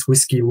with this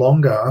whiskey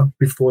longer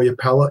before your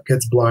palate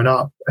gets blown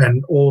up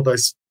and all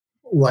those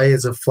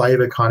layers of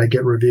flavor kind of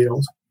get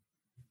revealed.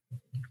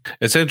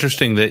 It's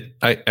interesting that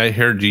I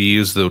heard you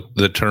use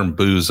the term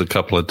booze a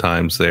couple of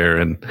times there,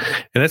 and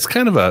it's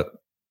kind of an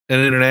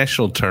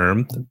international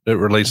term that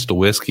relates to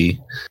whiskey,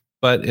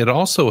 but it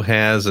also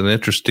has an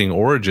interesting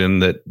origin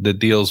that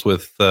deals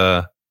with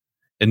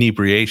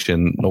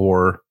inebriation,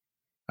 or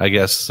I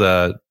guess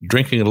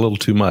drinking a little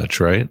too much,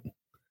 right?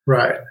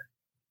 Right.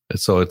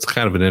 So it's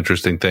kind of an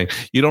interesting thing.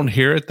 You don't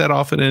hear it that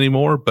often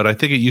anymore, but I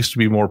think it used to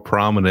be more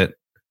prominent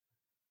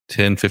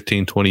 10,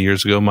 15, 20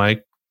 years ago,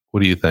 Mike.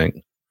 What do you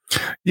think?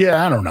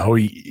 Yeah, I don't know.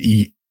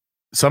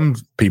 Some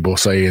people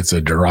say it's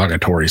a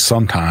derogatory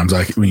sometimes,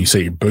 like when you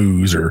say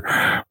booze or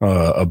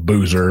a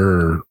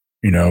boozer, or,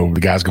 the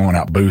guy's going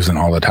out boozing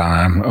all the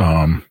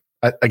time.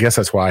 I guess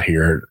that's why I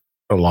hear it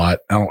a lot.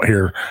 I don't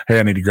hear, hey,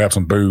 I need to grab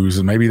some booze.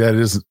 And maybe that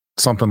is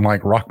something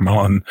like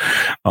rockmelon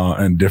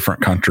in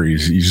different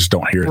countries. You just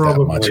don't hear it that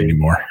much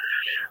anymore.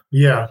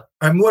 Yeah.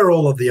 And we're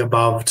all of the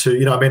above too.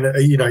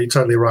 You're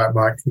totally right,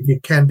 Mike.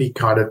 It can be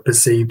kind of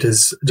perceived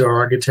as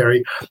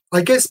derogatory.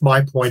 I guess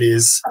my point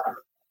is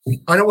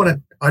I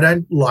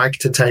don't like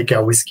to take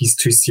our whiskeys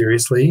too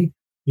seriously.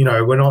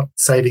 We're not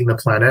saving the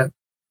planet,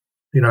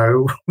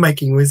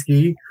 making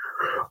whiskey.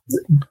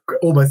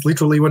 Almost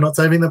literally, we're not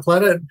saving the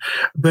planet.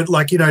 But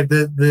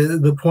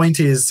the point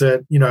is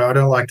that, I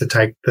don't like to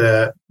take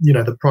the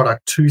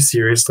product too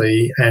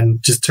seriously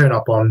and just turn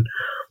up on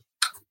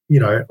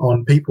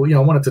people. I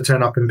wanted to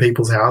turn up in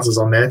people's houses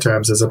on their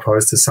terms, as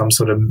opposed to some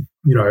sort of,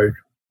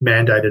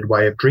 mandated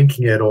way of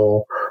drinking it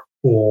or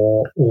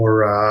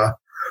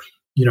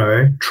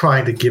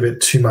trying to give it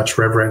too much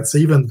reverence,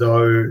 even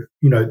though,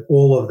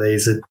 all of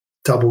these are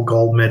double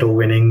gold medal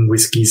winning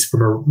whiskies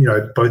from,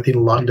 both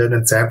in London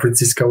and San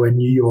Francisco and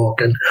New York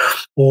and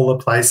all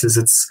the places.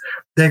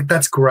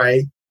 That's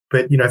great.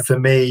 But, for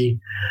me,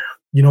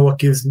 what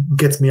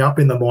gets me up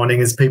in the morning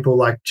is people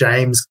like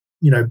James,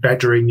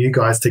 badgering you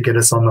guys to get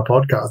us on the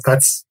podcast.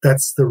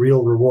 That's the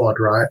real reward,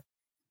 right?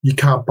 You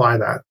can't buy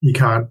that. You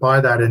can't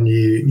buy that. And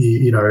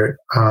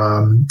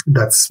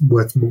that's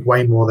worth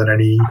way more than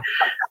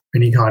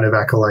any kind of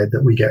accolade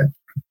that we get,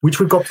 which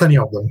we've got plenty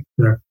of them,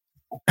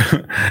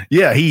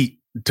 Yeah,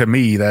 to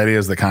me, that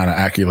is the kind of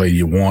accolade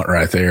you want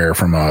right there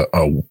from a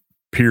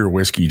pure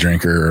whiskey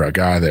drinker, a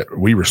guy that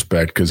we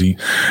respect because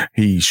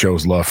he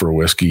shows love for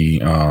whiskey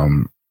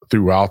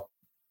throughout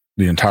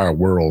the entire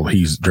world.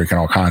 He's drinking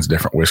all kinds of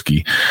different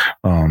whiskey.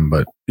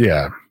 But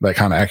yeah, that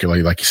kind of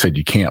accolade, like you said,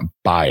 you can't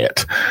buy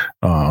it.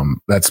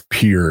 That's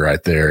pure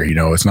right there.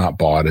 It's not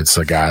bought. It's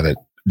a guy that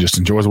just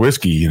enjoys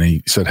whiskey. And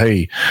he said,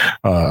 hey,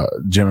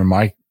 Jim and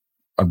Mike,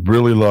 I'd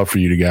really love for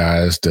you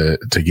guys to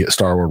get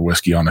Starward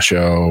Whiskey on the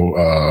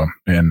show,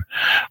 and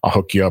I'll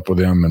hook you up with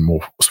him and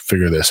we'll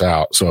figure this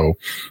out. So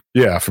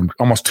yeah, from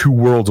almost 2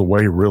 worlds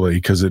away, really,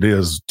 because it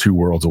is 2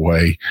 worlds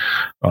away.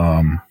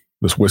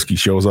 This whiskey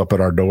shows up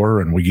at our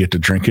door and we get to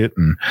drink it.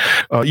 And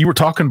you were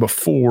talking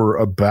before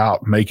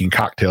about making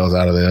cocktails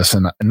out of this.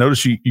 And I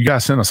noticed you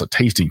guys sent us a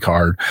tasting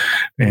card,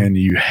 and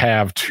you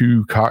have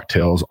 2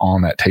 cocktails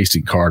on that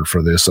tasting card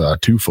for this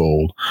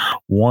twofold.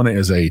 One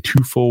is a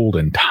twofold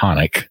and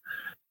tonic.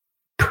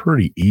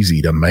 Pretty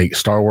easy to make.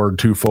 Starward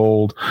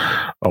twofold,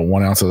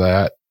 1 ounce of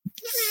that,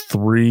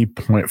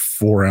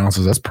 3.4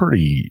 ounces. That's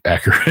pretty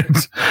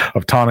accurate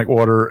of tonic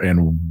water,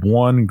 and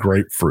 1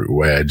 grapefruit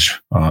wedge.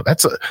 That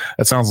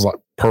sounds like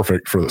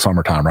perfect for the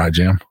summertime, right,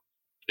 Jim?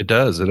 It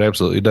does. It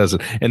absolutely does.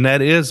 And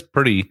that is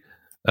pretty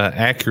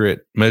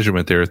accurate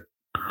measurement there.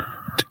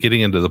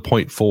 Getting into the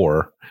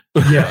 0.4.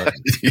 Yeah,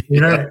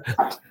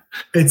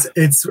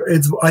 it's.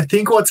 I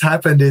think what's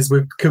happened is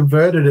we've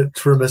converted it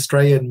from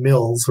Australian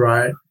mills,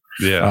 right?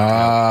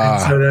 Yeah.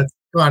 And so that's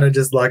kind of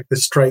just like the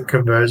straight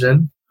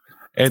conversion.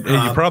 And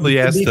you probably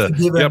asked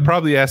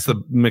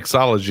the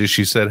mixologist.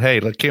 She said, "Hey,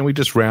 can't we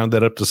just round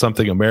that up to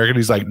something American?"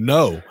 He's like,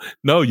 "No,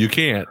 you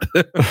can't."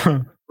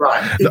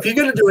 Right. If you're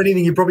going to do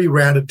anything, you probably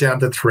round it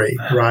down to 3,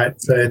 right?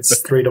 So it's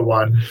 3 to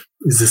 1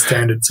 is the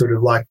standard sort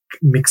of like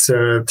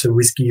mixer to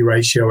whiskey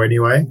ratio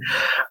anyway.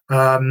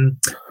 In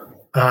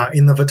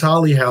the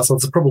Vitale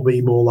household, it's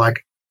probably more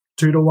like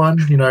 2 to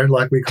 1.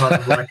 Like we kind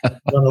of like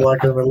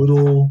a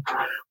little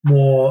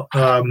more,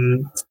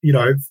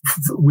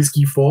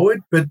 whiskey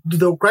forward. But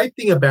the great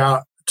thing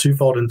about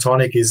twofold and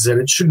tonic is that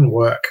it shouldn't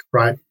work,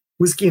 right?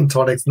 Whiskey and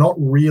tonic's not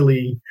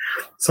really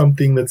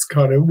something that's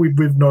kind of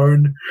we've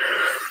known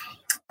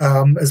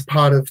as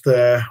part of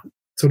the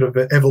sort of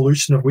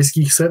evolution of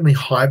whiskey. Certainly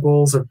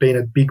highballs have been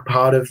a big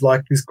part of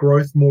like this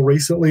growth more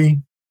recently.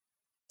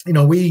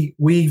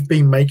 We've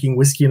been making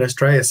whiskey in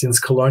Australia since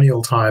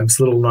colonial times,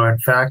 little known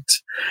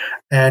fact.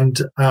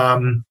 And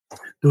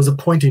there was a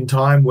point in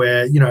time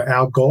where,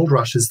 our gold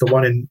rushes, the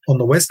one on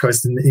the West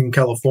Coast in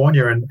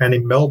California and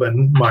in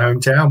Melbourne, my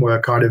hometown, were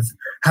kind of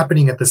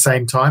happening at the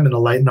same time in the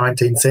late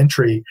 19th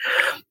century.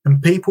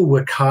 And people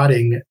were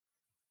carting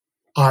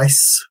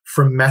ice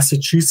from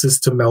Massachusetts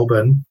to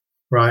Melbourne,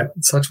 right?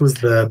 Such was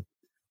the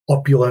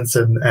opulence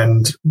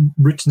and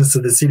richness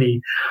of the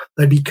city.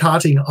 They'd be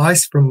carting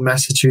ice from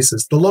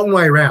Massachusetts the long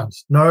way around.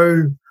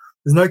 There's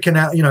no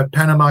canal,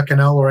 Panama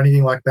Canal or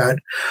anything like that.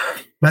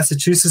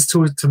 Massachusetts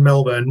to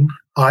Melbourne,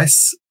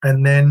 ice,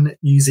 and then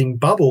using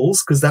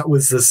bubbles, because that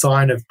was the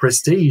sign of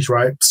prestige,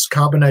 right?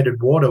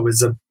 Carbonated water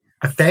was a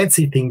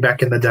fancy thing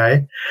back in the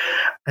day.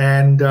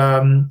 And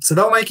so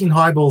they were making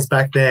highballs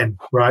back then,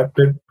 right?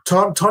 But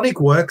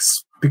tonic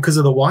works because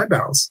of the wine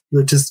barrels.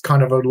 They're just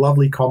kind of a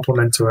lovely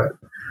complement to it.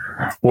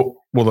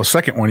 Well, the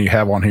second one you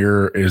have on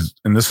here is,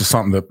 and this is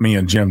something that me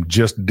and Jim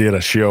just did a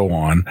show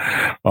on,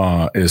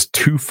 is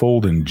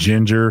twofold and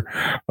ginger.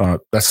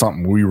 That's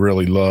something we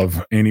really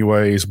love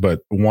anyways,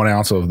 but 1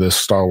 ounce of this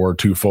Starward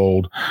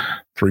twofold,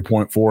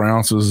 3.4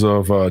 ounces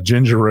of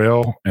ginger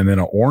ale, and then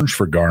an orange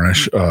for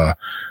garnish.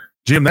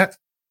 Jim,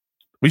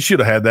 we should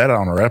have had that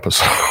on our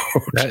episode.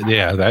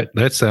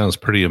 That sounds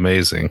pretty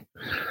amazing.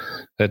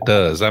 That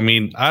does. I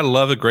mean, I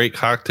love a great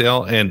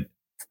cocktail, and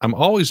I'm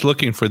always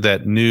looking for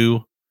that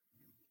new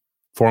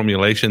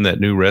formulation, that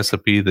new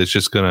recipe that's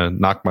just going to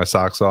knock my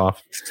socks off.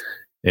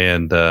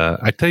 And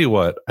I tell you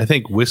what, I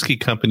think whiskey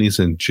companies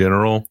in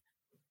general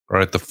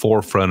are at the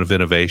forefront of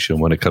innovation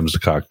when it comes to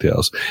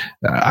cocktails.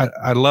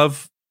 I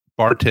love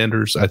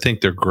bartenders. I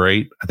think they're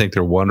great. I think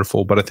they're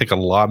wonderful. But I think a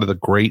lot of the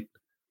great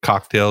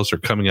cocktails are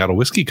coming out of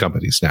whiskey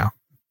companies now.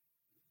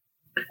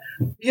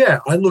 Yeah,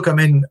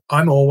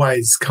 I'm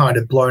always kind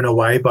of blown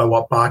away by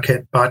what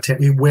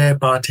where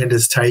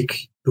bartenders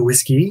take the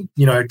whiskey.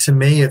 To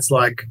me, it's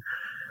like,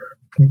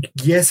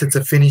 yes, it's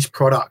a finished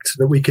product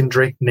that we can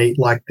drink neat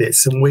like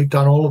this, and we've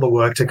done all of the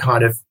work to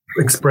kind of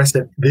express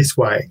it this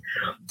way.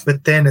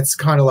 But then it's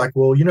kind of like,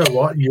 well, you know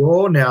what?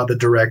 You're now the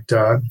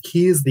director.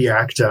 Here's the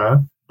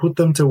actor. Put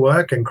them to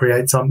work and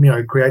create some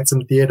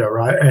theater,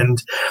 right?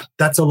 And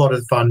that's a lot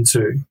of fun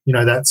too.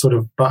 That sort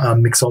of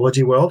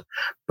mixology world.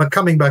 But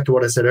coming back to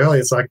what I said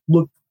earlier, it's like,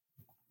 look,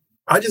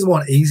 I just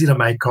want easy to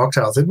make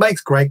cocktails. It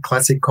makes great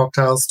classic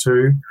cocktails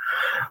too.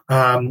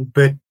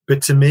 But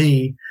to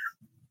me,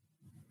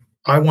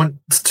 I want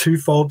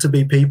twofold to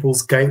be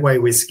people's gateway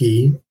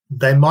whiskey.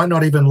 They might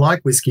not even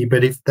like whiskey,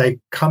 but if they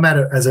come at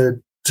it as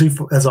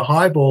a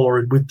highball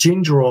or with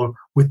ginger or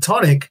with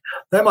tonic,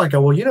 they might go,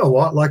 well, you know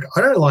what? Like,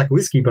 I don't like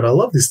whiskey, but I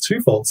love this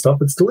twofold stuff.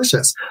 It's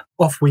delicious.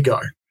 Off we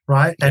go,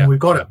 right? And we've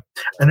got it.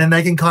 And then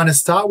they can kind of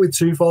start with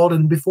twofold,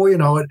 and before you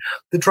know it,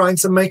 they're trying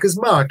some Maker's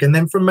Mark. And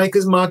then from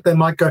Maker's Mark, they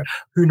might go,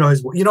 who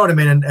knows what, you know what I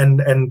mean?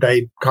 And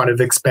they kind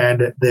of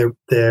expand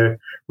their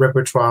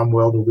repertoire and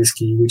world of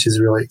whiskey, which is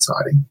really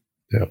exciting.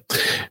 Yeah.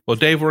 Well,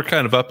 Dave, we're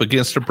kind of up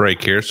against a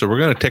break here, so we're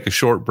going to take a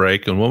short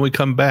break. And when we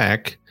come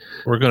back,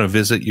 we're going to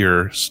visit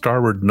your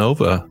Starward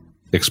Nova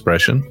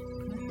expression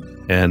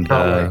and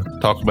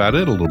talk about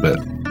it a little bit.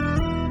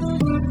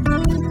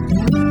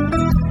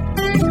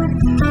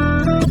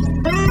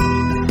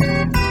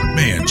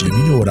 Man, Jim,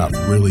 you know what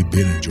I've really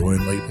been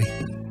enjoying lately?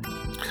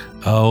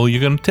 Oh,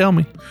 you're going to tell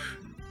me?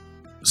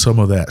 Some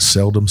of that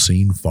Seldom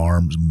Seen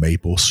Farms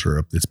maple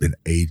syrup that's been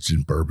aged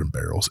in bourbon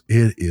barrels.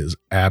 It is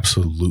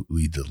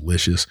absolutely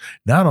delicious,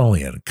 not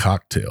only in a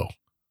cocktail,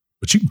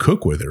 but you can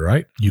cook with it,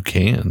 right? You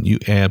can. You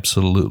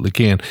absolutely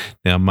can.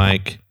 Now,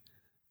 Mike,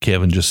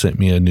 Kevin just sent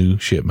me a new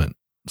shipment,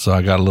 so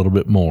I got a little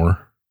bit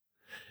more.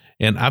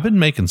 And I've been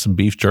making some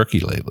beef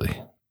jerky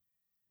lately.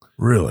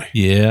 Really?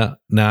 Yeah.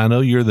 Now, I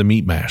know you're the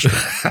meat master,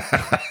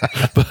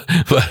 but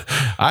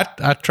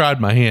I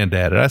tried my hand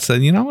at it. I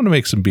said, I want to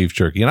make some beef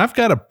jerky. And I've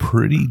got a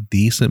pretty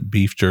decent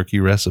beef jerky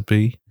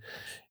recipe.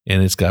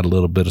 And it's got a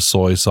little bit of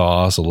soy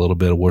sauce, a little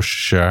bit of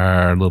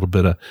Worcestershire, a little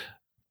bit of,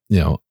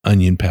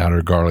 onion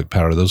powder, garlic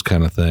powder, those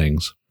kind of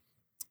things.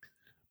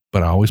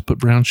 But I always put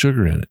brown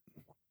sugar in it.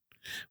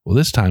 Well,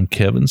 this time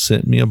Kevin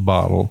sent me a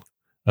bottle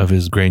of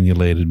his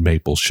granulated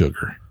maple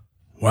sugar.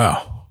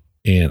 Wow.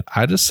 And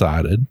I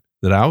decided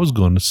that I was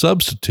going to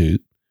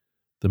substitute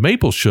the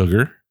maple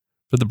sugar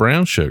for the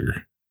brown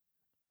sugar.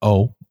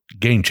 Oh,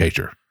 game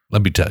changer.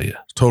 Let me tell you.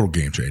 Total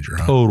game changer,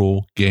 huh?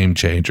 Total game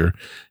changer.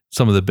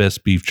 Some of the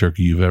best beef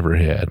jerky you've ever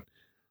had.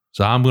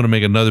 So I'm going to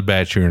make another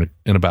batch here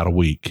in about a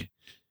week,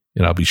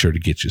 and I'll be sure to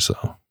get you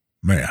some.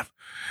 Man,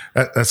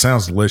 that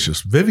sounds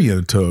delicious.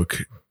 Vivian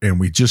took, and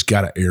we just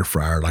got an air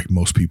fryer like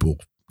most people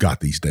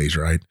got these days,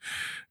 right?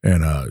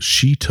 And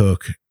she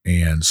took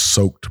and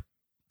soaked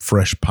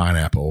fresh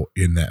pineapple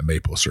in that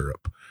maple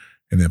syrup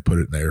and then put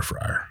it in the air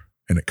fryer,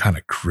 and it kind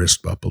of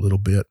crisped up a little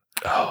bit.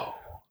 Oh,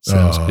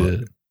 sounds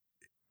good.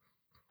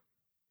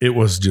 It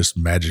was just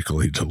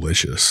magically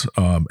delicious.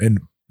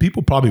 And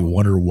people probably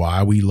wonder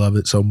why we love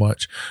it so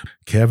much.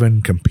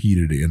 Kevin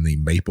competed in the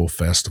Maple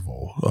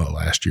Festival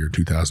last year,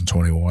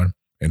 2021,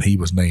 and he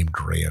was named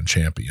grand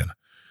champion.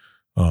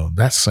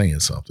 That's saying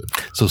something.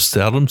 So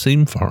Seldom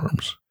Seen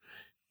Farms,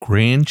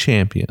 grand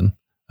champion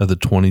of the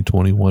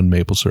 2021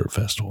 Maple Syrup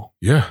Festival.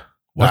 Yeah.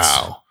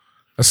 Wow.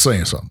 That's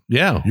saying something.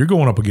 Yeah. You're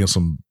going up against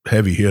some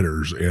heavy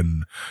hitters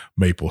in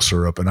maple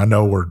syrup. And I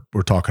know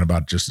we're talking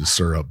about just the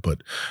syrup,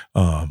 but,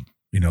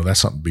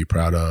 that's something to be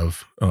proud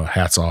of.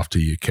 Hats off to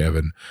you,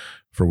 Kevin,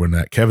 for winning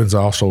that. Kevin's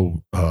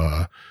also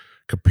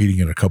competing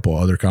in a couple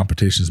other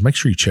competitions. Make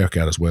sure you check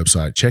out his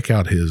website. Check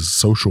out his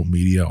social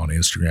media on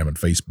Instagram and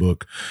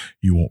Facebook.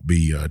 You won't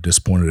be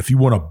disappointed. If you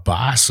want to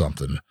buy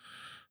something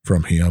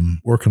from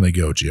him, where can they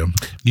go, Jim?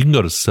 You can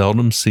go to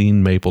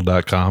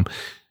seldomseenmaple.com.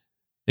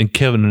 And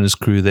Kevin and his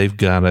crew, they've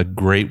got a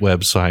great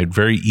website,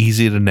 very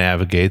easy to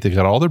navigate. They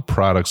got all their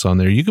products on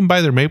there. You can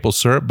buy their maple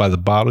syrup by the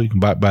bottle. You can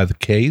buy it by the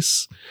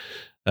case.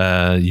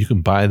 You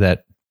can buy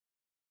that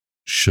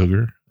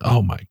sugar.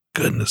 Oh my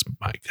goodness,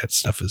 Mike, that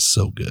stuff is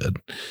so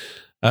good.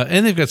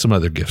 And they've got some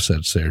other gift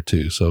sets there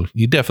too. So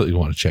you definitely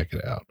want to check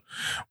it out.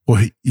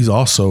 Well, he's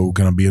also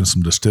going to be in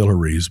some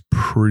distilleries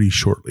pretty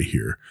shortly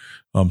here.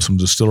 Some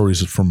distilleries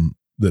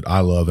that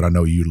I love and I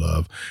know you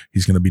love.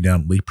 He's going to be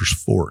down at Leaper's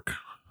Fork.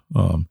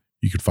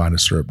 You can find a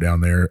syrup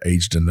down there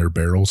aged in their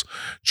barrels.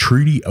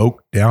 Treaty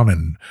Oak down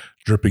in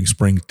Dripping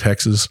Spring,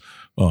 Texas.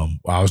 I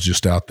was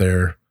just out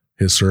there.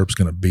 His syrup's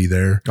going to be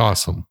there.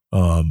 Awesome.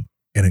 And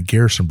at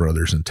Garrison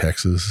Brothers in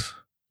Texas,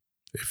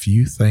 if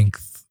you think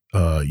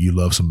you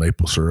love some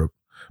maple syrup,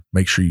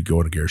 make sure you go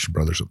into Garrison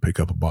Brothers and pick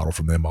up a bottle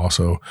from them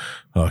also.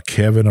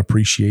 Kevin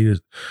appreciated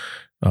it.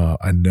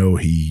 I know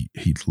he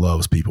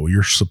loves people.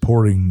 You're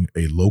supporting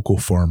a local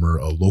farmer,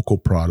 a local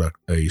product,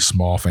 a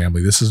small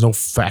family. This is no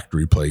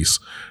factory place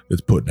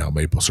that's putting out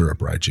maple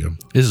syrup, right, Jim?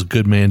 This is a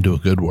good man doing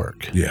good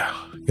work. Yeah,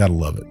 gotta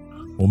love it.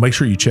 Well, make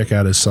sure you check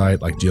out his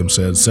site, like Jim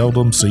said,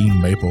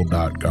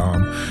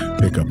 seldomseenmaple.com.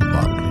 Pick up a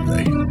bottle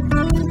today.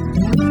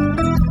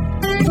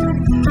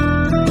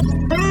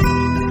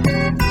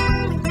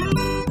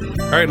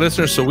 All right,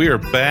 listeners, so we are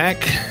back.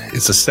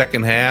 It's the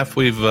second half.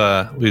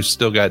 We've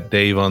still got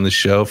Dave on the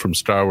show from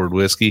Starward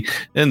Whiskey.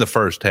 In the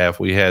first half,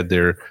 we had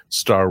their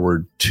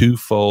Starward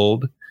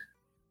twofold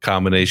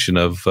combination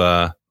of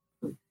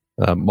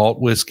malt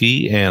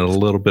whiskey and a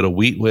little bit of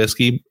wheat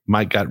whiskey.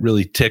 Mike got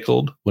really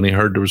tickled when he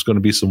heard there was going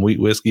to be some wheat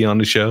whiskey on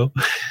the show.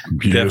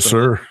 Yes,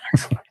 sir.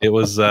 It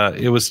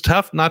was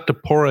tough not to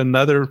pour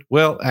another.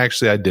 Well,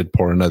 actually, I did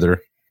pour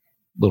another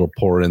little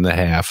pour in the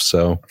half.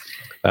 So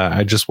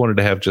I just wanted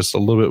to have just a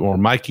little bit more.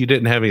 Mike, you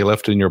didn't have any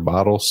left in your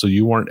bottle, so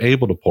you weren't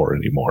able to pour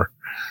anymore.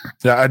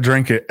 Yeah, I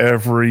drank it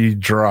every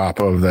drop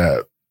of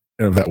that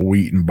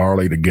wheat and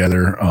barley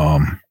together.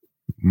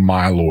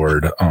 My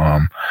Lord.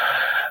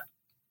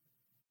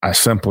 I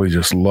simply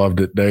just loved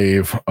it,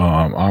 Dave.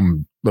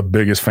 I'm the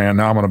biggest fan.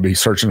 Now I'm going to be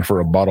searching for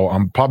a bottle.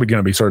 I'm probably going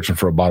to be searching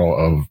for a bottle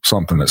of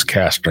something that's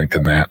cask strength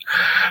in that.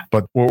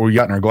 But what we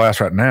got in our glass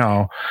right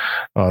now,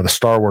 the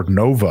Starward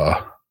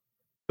Nova,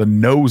 the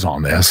nose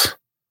on this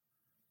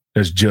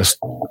is just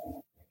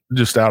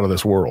out of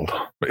this world.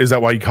 Is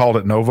that why you called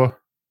it Nova?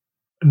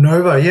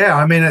 Nova, yeah.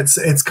 I mean, it's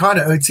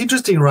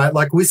interesting, right?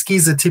 Like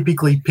whiskeys are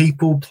typically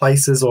people,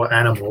 places, or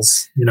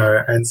animals, you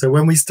know. And so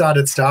when we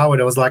started Starward,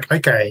 I was like,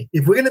 okay,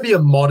 if we're going to be a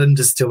modern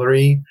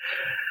distillery,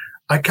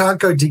 I can't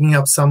go digging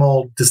up some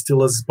old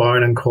distiller's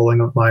bone and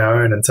calling it my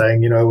own and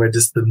saying, you know, we're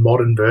just the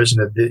modern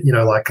version of the, you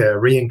know, like a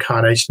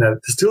reincarnation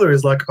of distillery.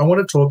 Is like, I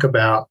want to talk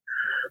about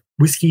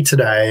whiskey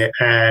today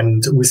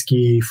and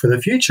whiskey for the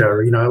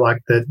future, you know,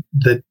 like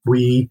that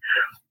we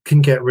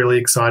can get really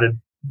excited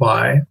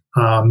by.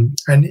 And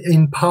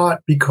in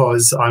part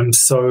because I'm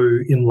so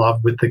in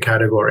love with the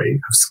category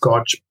of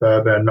Scotch,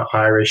 bourbon,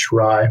 Irish,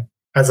 rye,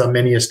 as are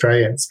many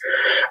Australians.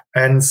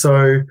 And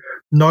so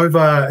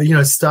Nova, you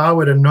know,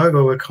 Starward and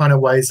Nova were kind of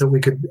ways that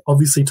we could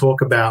obviously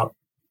talk about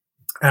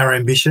our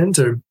ambition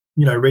to,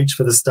 you know, reach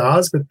for the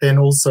stars, but then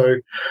also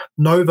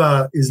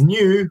Nova is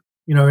new,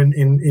 you know,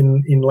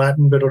 in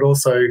Latin, but it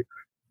also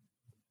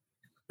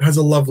has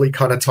a lovely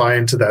kind of tie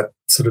into that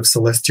sort of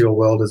celestial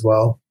world as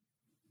well.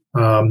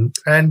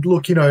 And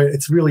look, you know,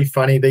 it's really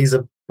funny. These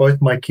are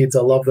both my kids.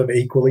 I love them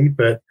equally,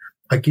 but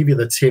I give you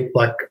the tip,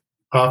 like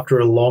after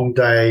a long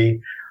day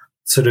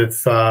sort of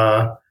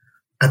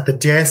at the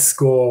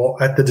desk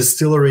or at the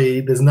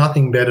distillery, there's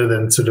nothing better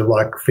than sort of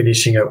like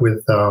finishing it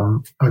with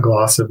a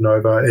glass of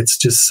Nova. It's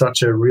just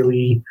such a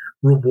really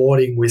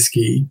rewarding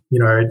whiskey, you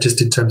know,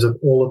 just in terms of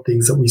all the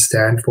things that we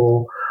stand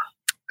for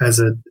as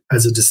a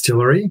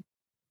distillery.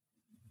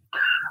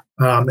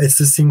 It's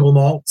a single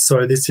malt,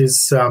 so this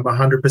is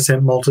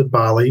 100% malted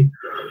barley.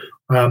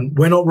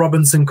 We're not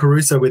Robinson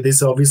Crusoe with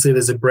this. Obviously,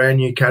 there's a brand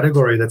new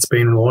category that's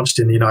been launched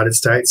in the United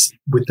States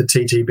with the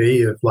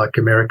TTB of like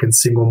American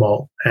single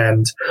malt.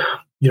 And,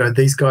 you know,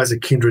 these guys are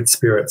kindred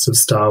spirits of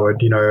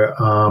Starward. You know,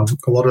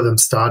 a lot of them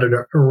started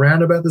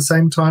around about the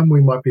same time.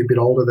 We might be a bit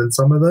older than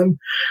some of them.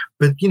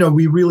 But, you know,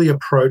 we really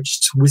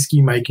approached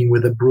whiskey making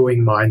with a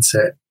brewing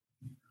mindset.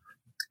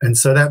 And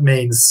so that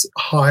means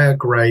higher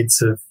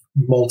grades of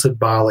malted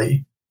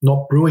barley,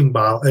 not brewing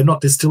barley, not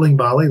distilling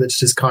barley that's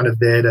just kind of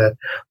there to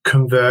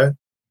convert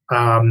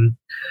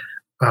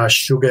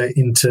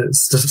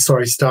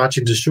starch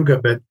into sugar,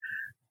 but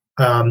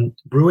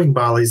brewing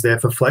barley is there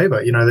for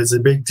flavor. You know, there's a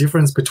big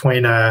difference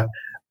between a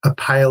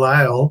pale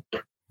ale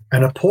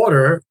and a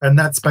porter, and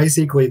that's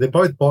basically, they're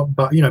both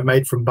you know,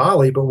 made from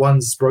barley, but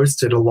one's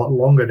roasted a lot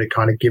longer to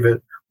kind of give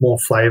it more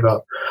flavor.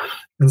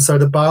 And so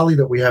the barley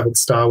that we have at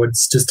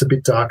Starward's just a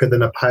bit darker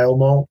than a pale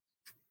malt.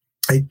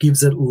 It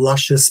gives it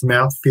luscious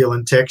mouthfeel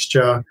and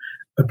texture,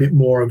 a bit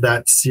more of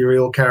that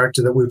cereal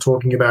character that we were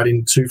talking about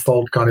in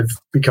Twofold kind of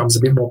becomes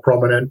a bit more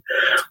prominent.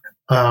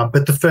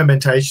 But the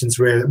fermentation's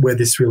where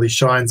this really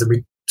shines. And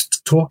we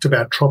talked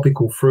about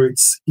tropical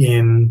fruits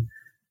in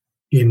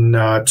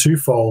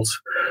Twofold.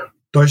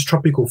 Those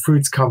tropical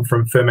fruits come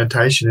from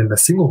fermentation in the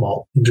single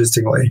malt,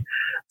 interestingly.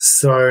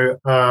 So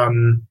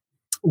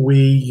we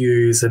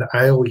use an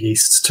ale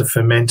yeast to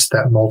ferment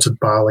that malted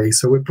barley.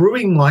 So we're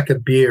brewing like a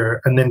beer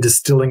and then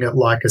distilling it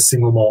like a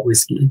single malt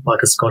whiskey,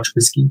 like a Scotch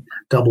whiskey,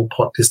 double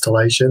pot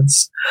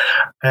distillations.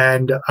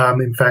 And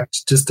in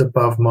fact, just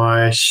above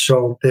my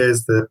shoulder,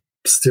 there's the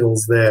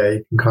stills there.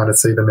 You can kind of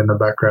see them in the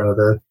background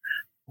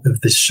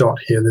of this shot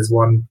here. There's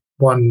one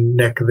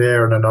neck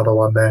there and another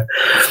one there.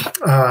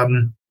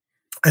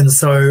 And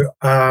so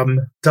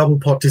double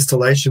pot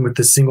distillation with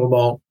the single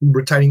malt,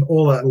 retaining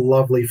all that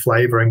lovely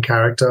flavor and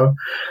character.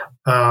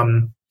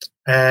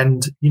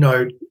 And, you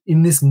know,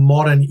 in this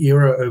modern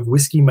era of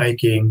whiskey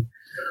making,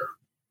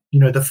 you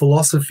know, the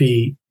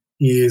philosophy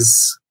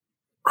is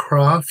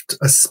craft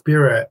a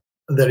spirit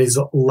that is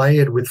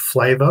layered with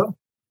flavor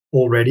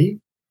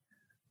already,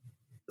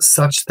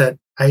 such that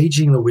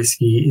aging the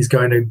whiskey is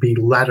going to be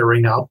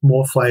laddering up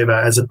more flavor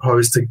as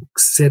opposed to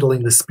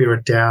settling the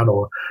spirit down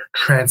or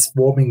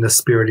transforming the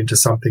spirit into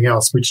something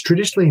else, which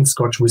traditionally in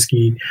Scotch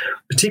whiskey,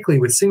 particularly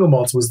with single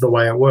malts, was the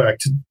way it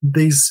worked.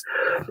 These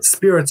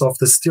spirits off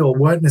the still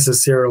weren't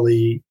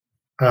necessarily,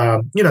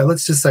 you know,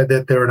 let's just say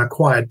that they're an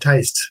acquired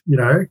taste, you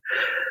know.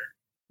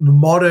 The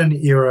modern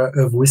era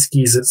of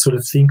whiskeys that sort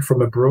of think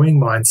from a brewing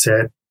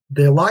mindset,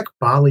 they're like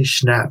barley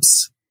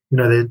schnapps. You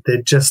know,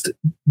 they're just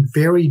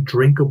very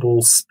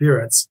drinkable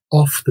spirits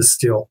off the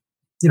still.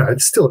 You know,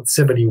 it's still at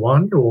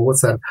 71 or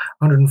what's that,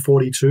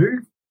 142.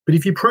 But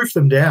if you proof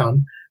them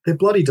down, they're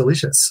bloody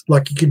delicious.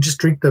 Like you can just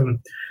drink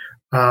them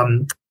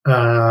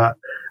at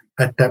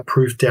that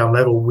proof down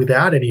level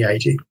without any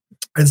aging.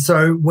 And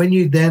so when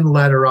you then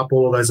ladder up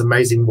all of those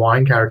amazing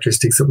wine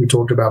characteristics that we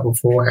talked about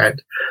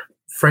beforehand,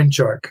 French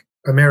oak,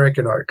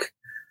 American oak,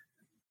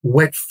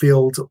 wet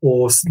filled,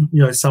 or,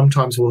 you know,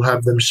 sometimes we'll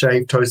have them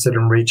shaved, toasted,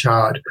 and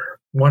recharred.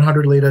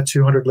 100 litre,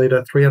 200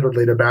 litre, 300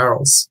 litre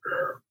barrels.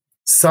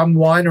 Some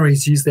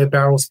wineries use their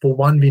barrels for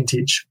one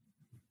vintage,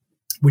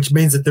 which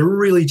means that they're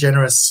really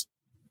generous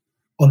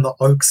on the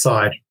oak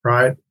side,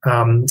 right?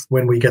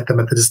 When we get them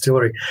at the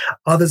distillery.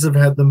 Others have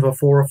had them for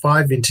 4 or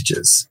 5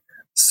 vintages.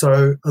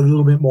 So a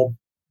little bit more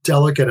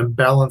delicate and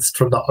balanced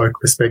from the oak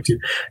perspective.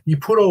 You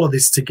put all of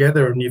this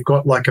together and you've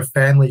got like a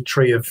family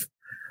tree of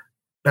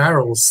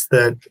barrels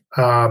that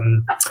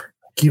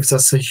gives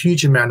us a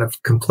huge amount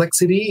of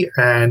complexity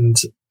and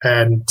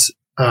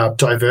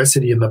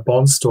diversity in the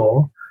bond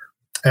store.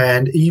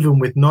 And even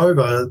with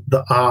Nova,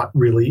 the art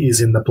really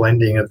is in the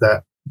blending of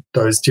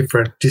those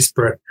different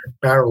disparate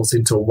barrels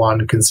into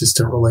one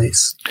consistent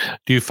release.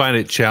 Do you find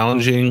it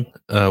challenging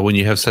when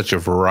you have such a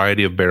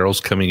variety of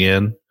barrels coming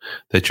in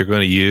that you're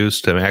going to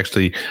use to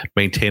actually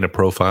maintain a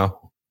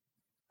profile?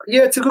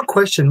 Yeah, it's a good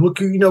question. Look,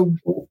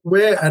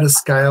 we're at a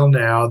scale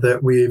now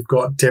that we've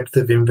got depth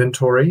of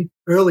inventory.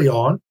 Early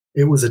on,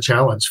 it was a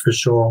challenge for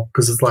sure,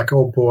 because it's like,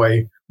 oh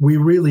boy, we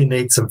really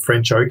need some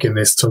French oak in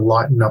this to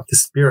lighten up the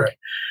spirit.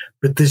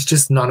 But there's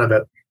just none of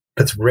it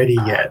that's ready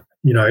yet,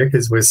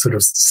 because we're sort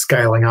of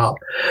scaling up.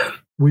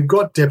 We've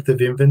got depth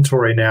of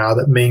inventory now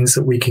that means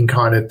that we can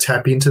kind of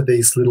tap into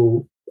these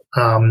little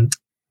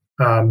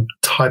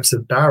types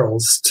of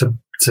barrels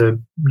to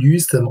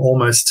use them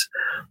almost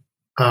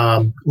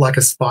like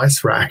a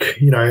spice rack,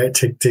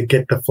 to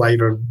get the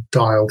flavor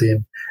dialed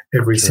in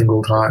every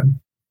single time.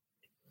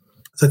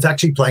 So it's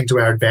actually playing to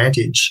our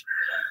advantage.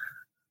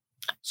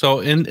 So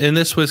in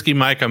this whiskey,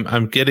 Mike,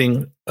 I'm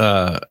getting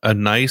a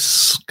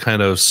nice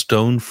kind of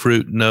stone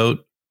fruit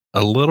note,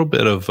 a little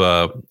bit of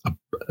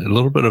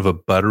a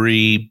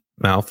buttery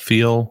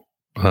mouthfeel,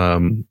 a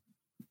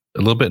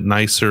little bit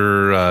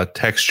nicer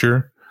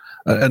texture.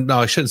 No,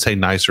 I shouldn't say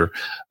nicer.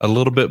 A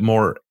little bit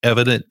more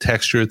evident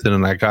texture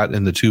than I got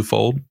in the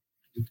twofold.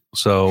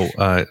 So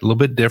a little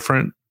bit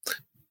different.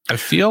 I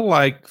feel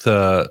like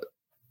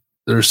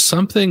there's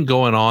something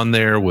going on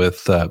there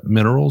with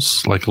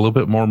minerals, like a little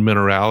bit more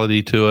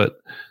minerality to it.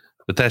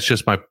 But that's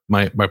just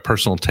my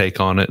personal take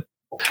on it.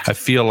 I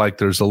feel like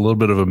there's a little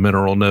bit of a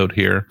mineral note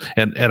here,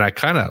 and I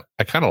kind of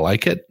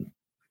like it.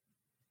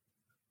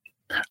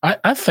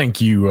 I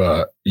think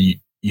you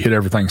hit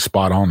everything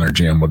spot on there,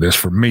 Jim, with this.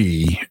 For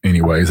me,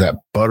 anyways, that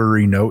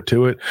buttery note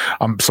to it.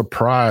 I'm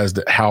surprised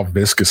at how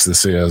viscous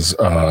this is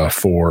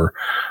for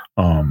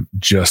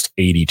just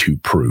 82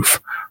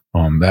 proof.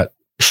 That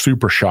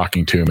super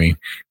shocking to me.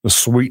 The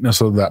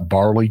sweetness of that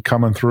barley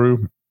coming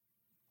through,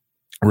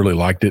 really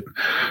liked it.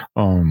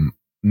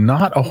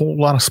 Not a whole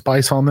lot of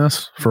spice on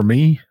this for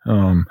me,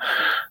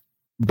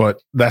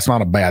 but that's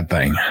not a bad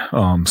thing.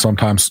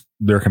 Sometimes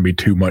there can be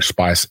too much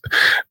spice.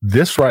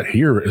 This right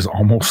here is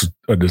almost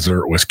a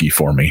dessert whiskey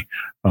for me.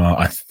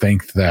 I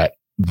think that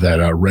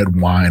red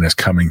wine is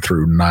coming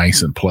through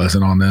nice and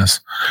pleasant on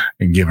this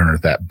and giving her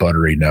that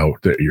buttery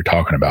note that you're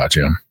talking about,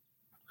 Jim.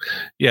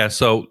 Yeah.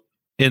 So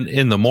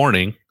in the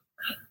morning,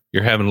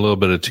 you're having a little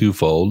bit of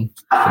twofold,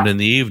 and in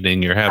the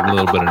evening, you're having a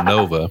little bit of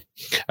Nova.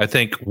 I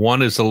think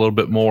one is a little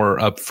bit more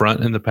up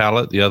front in the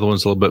palate. The other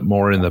one's a little bit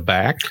more in the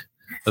back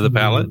of the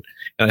palate.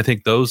 And I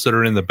think those that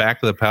are in the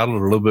back of the palate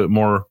are a little bit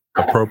more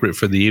appropriate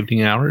for the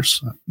evening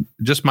hours.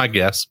 Just my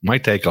guess, my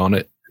take on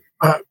it.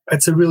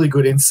 It's a really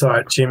good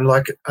insight, Jim.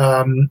 Like,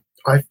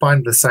 I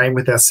find the same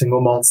with our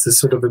single malts. They're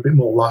sort of a bit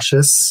more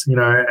luscious,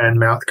 and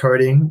mouth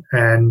coating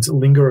and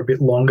linger a bit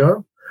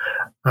longer.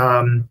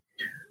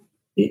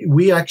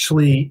 We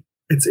actually,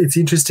 it's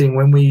interesting,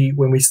 when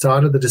we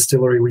started the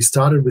distillery, we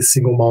started with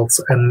single malts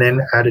and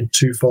then added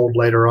twofold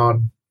later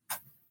on.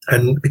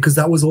 And because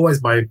that was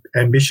always my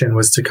ambition,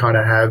 was to kind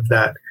of have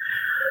that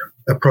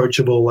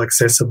approachable,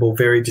 accessible,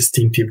 very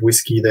distinctive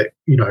whiskey that,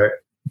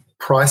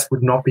 price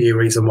would not be a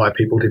reason why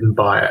people didn't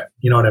buy it.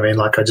 You know what I mean?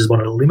 Like, I just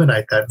wanted to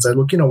eliminate that and say,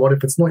 look, what,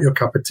 if it's not your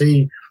cup of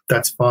tea,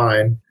 that's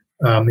fine.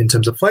 In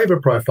terms of flavor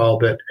profile,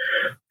 but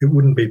it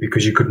wouldn't be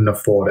because you couldn't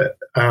afford it.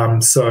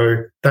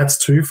 So that's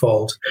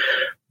twofold.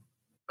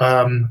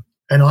 And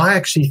I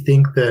actually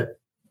think that,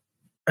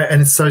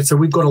 and so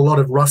we've got a lot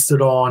of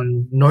rusted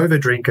on Nova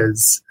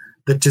drinkers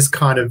that just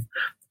kind of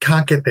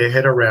can't get their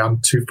head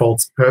around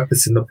twofold's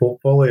purpose in the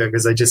portfolio,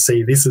 because they just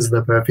see this as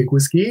the perfect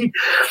whiskey.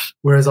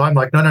 Whereas I'm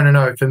like,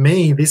 no. For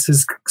me, this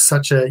is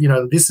such a,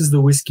 this is the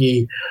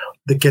whiskey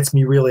that gets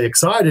me really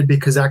excited,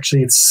 because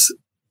actually it's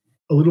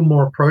a little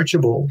more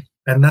approachable.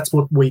 And that's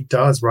what wheat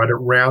does, right? It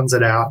rounds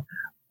it out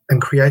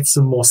and creates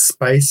some more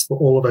space for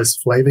all of those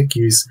flavor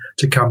cues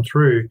to come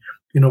through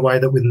in a way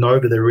that with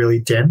Nova, they're really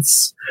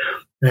dense.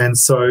 And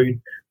so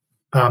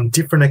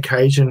different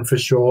occasion for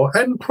sure,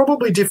 and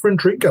probably different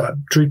drinker,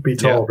 truth be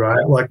told,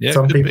 right? Like,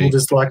 some people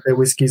just like their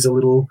whiskeys a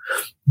little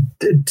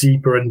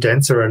deeper and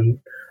denser. And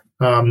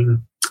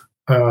I'm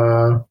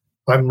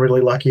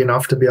really lucky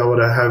enough to be able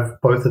to have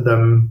both of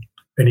them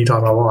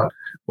anytime I want.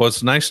 Well,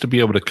 it's nice to be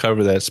able to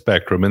cover that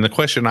spectrum. And the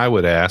question I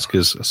would ask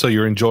is, so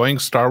you're enjoying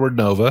Starward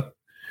Nova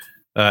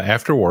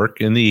after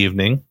work in the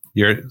evening.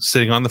 You're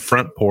sitting on the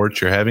front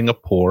porch. You're having a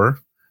pour.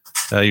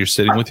 You're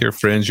sitting with your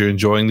friends. You're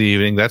enjoying the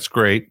evening. That's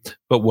great.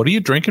 But what are you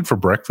drinking for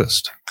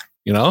breakfast?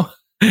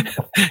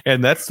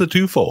 And that's the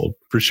twofold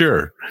for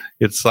sure.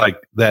 It's like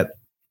that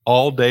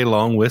all day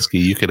long whiskey.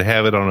 You could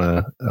have it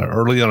on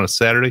early on a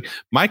Saturday.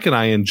 Mike and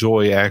I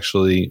enjoy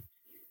actually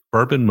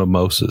bourbon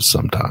mimosas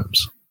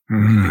sometimes.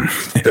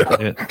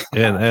 Yeah.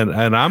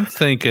 And I'm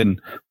thinking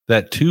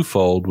that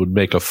twofold would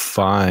make a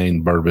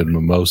fine bourbon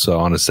mimosa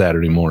on a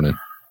Saturday morning.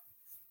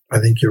 I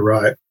think you're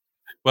right.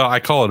 Well, I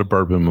call it a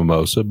bourbon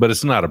mimosa, but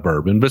it's not a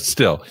bourbon, but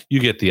still, you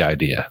get the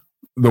idea.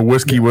 The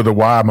whiskey with a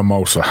Y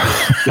mimosa.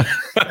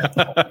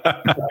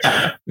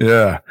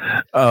 Yeah.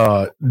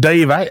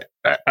 Dave, I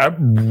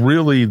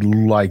really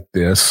like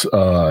this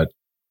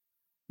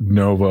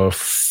Nova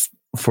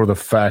for the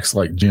facts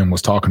like Jim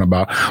was talking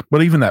about,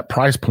 but even that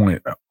price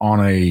point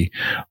on a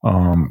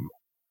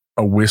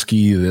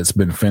whiskey that's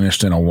been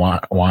finished in a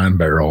wine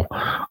barrel,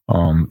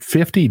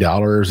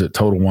 $50 at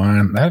Total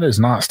Wine, that is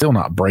still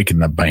not breaking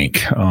the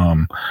bank.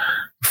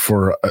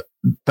 For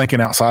thinking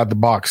outside the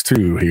box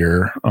too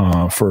here,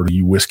 for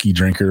you whiskey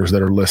drinkers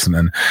that are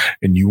listening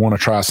and you want to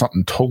try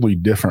something totally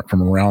different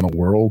from around the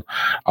world,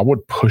 I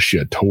would push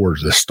you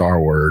towards the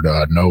Starward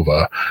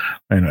Nova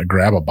and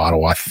grab a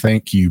bottle. I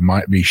think you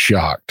might be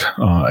shocked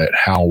at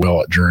how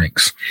well it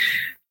drinks.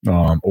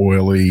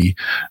 Oily,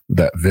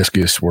 that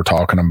viscous we're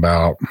talking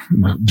about,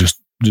 just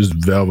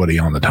velvety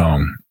on the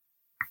tongue.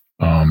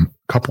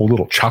 Couple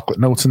little chocolate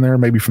notes in there,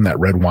 maybe from that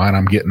red wine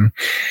I'm getting.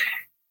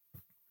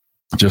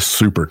 Just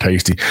super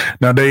tasty.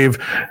 Now, Dave,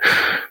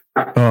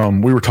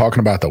 we were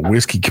talking about the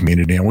whiskey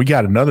community, and we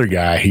got another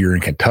guy here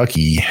in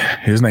Kentucky.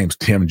 His name's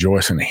Tim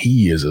Joyce, and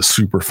he is a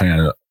super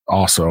fan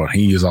also, and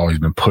he has always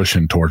been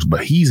pushing towards,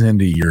 but he's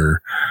into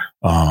your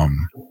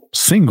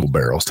single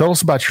barrels. Tell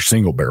us about your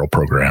single barrel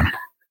program.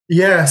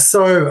 Yeah,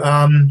 so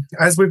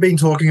as we've been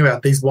talking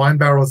about, these wine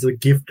barrels are a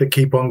gift that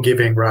keep on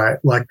giving, right?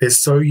 Like, they're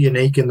so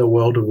unique in the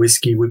world of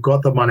whiskey. We've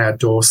got them on our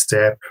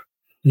doorstep.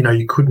 You know,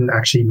 you couldn't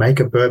actually make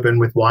a bourbon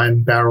with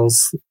wine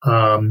barrels.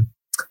 It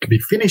could be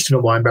finished in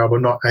a wine barrel, but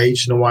not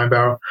aged in a wine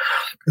barrel.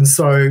 And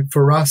so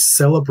for us,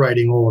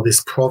 celebrating all of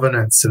this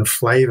provenance and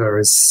flavor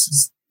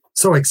is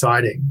so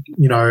exciting,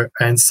 you know,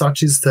 and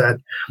such is that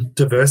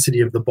diversity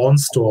of the Bond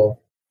store.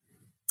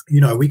 You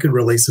know, we could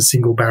release a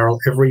single barrel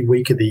every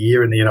week of the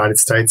year in the United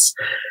States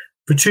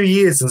for 2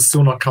 years and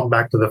still not come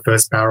back to the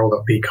first barrel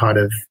that we kind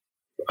of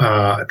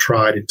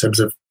tried in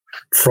terms of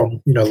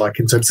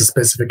in terms of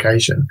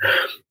specification,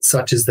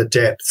 such as the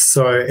depth.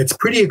 So it's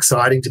pretty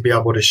exciting to be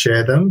able to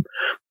share them.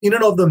 In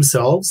and of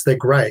themselves, they're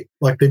great.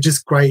 Like, they're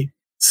just great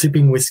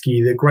sipping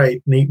whiskey. They're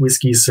great, neat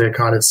whiskeys to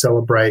kind of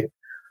celebrate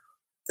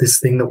this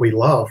thing that we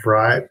love,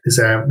 right? This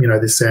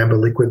amber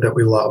liquid that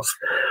we love.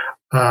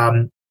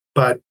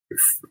 But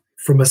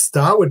from a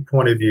Starward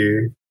point of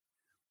view,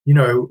 you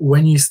know,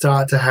 when you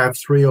start to have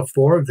 3 or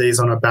 4 of these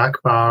on a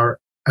back bar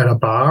at a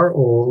bar,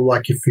 or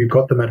like if you've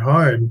got them at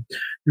home,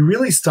 you're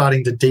really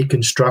starting to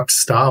deconstruct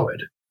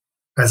Starward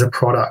as a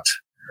product.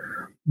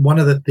 One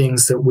of the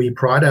things that we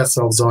pride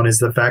ourselves on is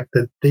the fact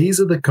that these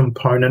are the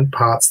component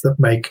parts that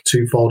make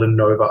Twofold and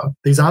Nova.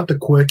 These aren't the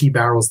quirky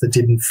barrels that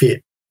didn't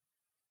fit,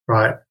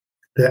 right?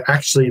 They're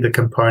actually the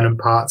component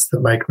parts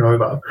that make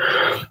Nova.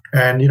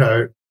 And, you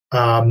know,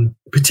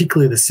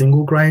 particularly the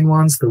single grain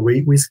ones, the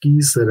wheat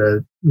whiskies that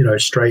are, you know,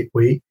 straight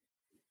wheat.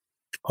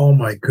 Oh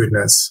my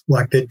goodness.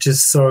 Like, they're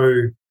just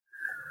so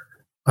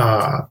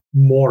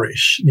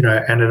moreish, you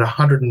know, and at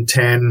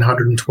 110,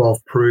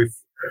 112 proof,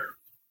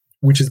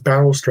 which is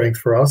barrel strength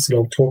for us, and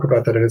I'll talk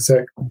about that in a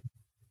sec.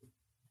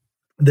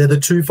 They're the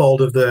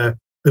twofold of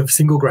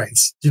single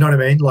grains. Do you know what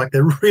I mean? Like,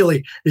 they're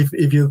really,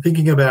 if you're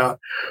thinking about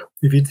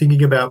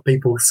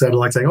people sort of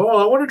like saying, oh,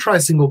 I want to try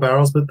single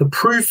barrels, but the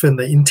proof and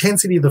the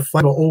intensity of the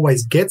flavor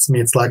always gets me.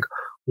 It's like,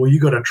 well, you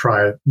got to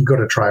try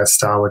a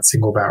Starward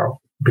single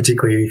barrel,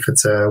 particularly if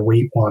it's a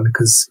wheat one,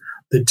 because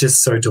they're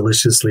just so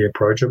deliciously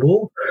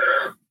approachable.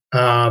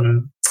 A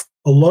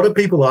lot of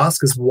people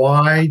ask us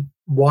why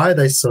are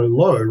they so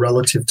low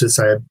relative to,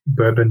 say,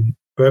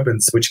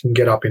 bourbons, which can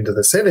get up into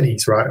the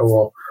 70s, right,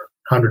 or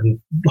high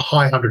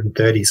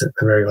 130s at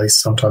the very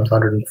least, sometimes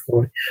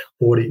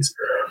 140s.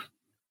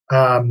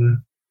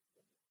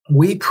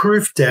 We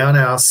proof down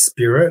our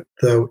spirit,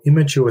 the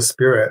immature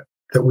spirit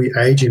that we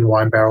age in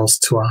wine barrels,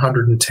 to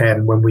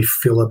 110 when we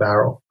fill a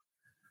barrel.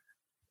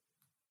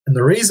 And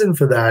the reason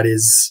for that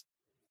is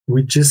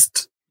we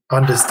just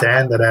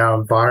understand that our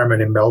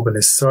environment in Melbourne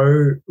is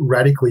so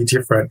radically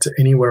different to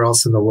anywhere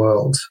else in the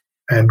world,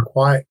 and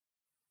quite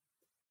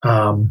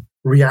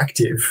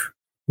reactive,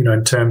 you know,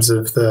 in terms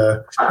of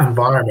the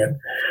environment,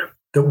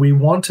 that we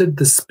wanted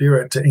the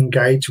spirit to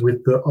engage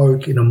with the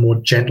oak in a more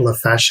gentler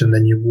fashion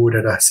than you would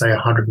at, say,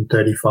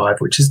 135,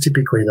 which is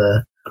typically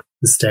the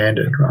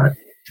standard, right?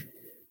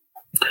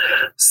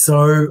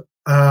 So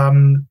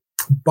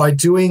by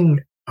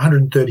doing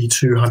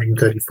 132,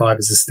 135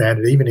 as a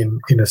standard, even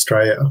in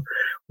Australia,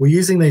 we're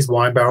using these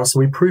wine barrels, so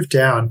we proof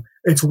down.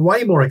 It's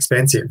way more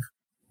expensive.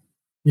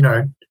 You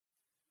know,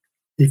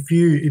 if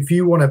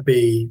you want to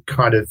be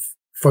kind of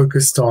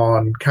focused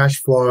on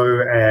cash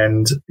flow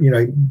and, you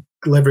know,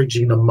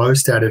 leveraging the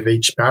most out of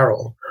each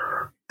barrel,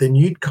 then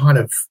you'd kind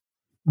of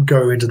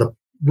go into the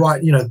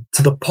right, you know,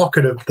 to the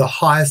pocket of the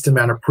highest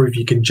amount of proof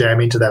you can jam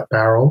into that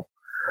barrel,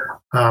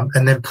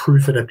 and then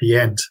proof it at the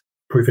end,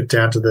 proof it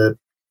down to the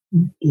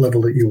level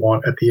that you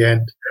want at the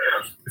end.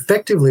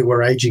 effectively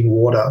we're aging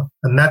water.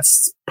 And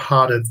that's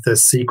part of the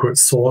secret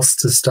sauce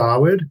to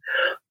Starward,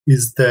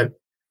 is that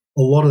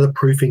a lot of the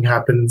proofing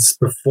happens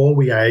before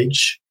we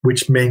age,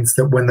 which means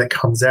that when that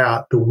comes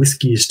out, the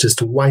whiskey is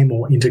just way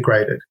more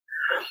integrated.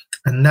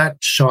 And that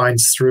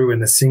shines through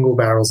in the single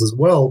barrels as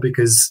well,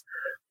 because,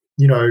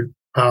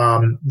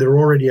 they're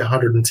already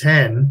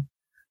 110.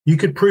 You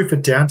could proof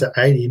it down to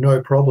 80, no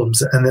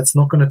problems, and that's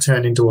not going to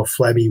turn into a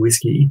flabby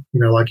whiskey.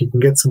 Like you can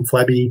get some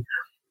flabby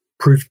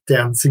proofed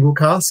down single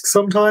casks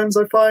sometimes,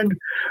 I find.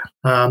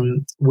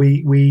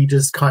 We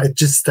just it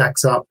just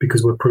stacks up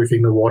because we're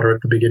proofing the water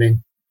at the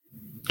beginning.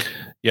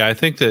 Yeah, I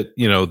think that,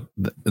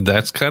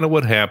 that's kind of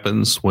what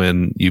happens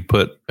when you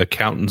put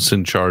accountants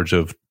in charge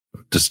of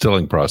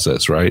distilling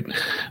process, right?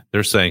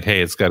 They're saying,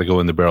 hey, it's got to go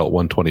in the barrel at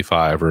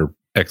 125 or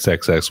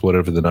XXX,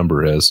 whatever the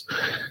number is.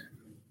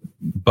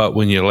 But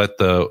when you let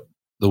the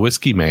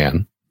whiskey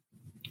man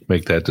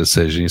make that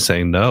decision, he's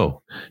saying,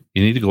 no,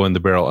 you need to go in the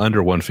barrel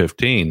under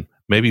 115,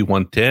 maybe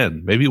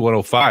 110, maybe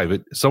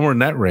 105, somewhere in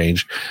that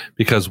range,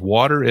 because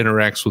water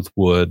interacts with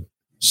wood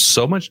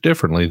so much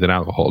differently than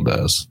alcohol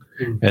does.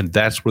 And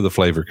that's where the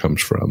flavor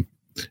comes from.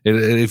 And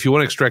if you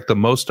want to extract the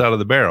most out of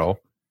the barrel,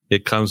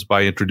 it comes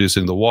by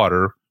introducing the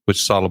water, which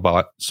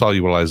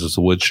solubilizes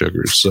the wood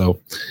sugars.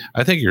 So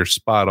I think you're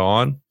spot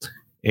on.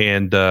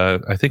 And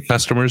I think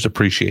customers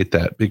appreciate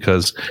that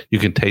because you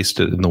can taste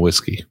it in the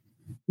whiskey.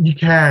 You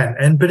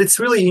can. But it's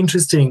really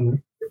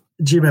interesting,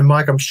 Jim and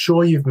Mike, I'm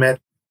sure you've met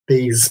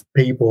these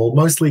people,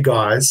 mostly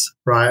guys,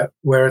 right?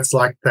 Where it's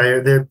like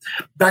they're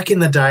back in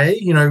the day,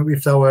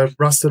 if they were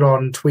rusted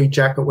on tweed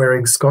jacket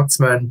wearing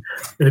Scotsman,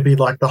 it'd be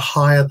like the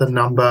higher the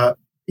number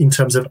in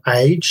terms of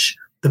age,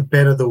 the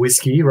better the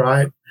whiskey,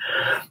 right?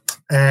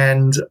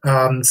 And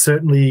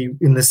certainly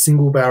in the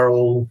single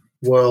barrel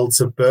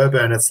worlds of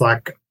bourbon, it's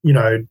like,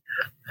 I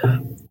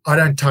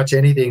don't touch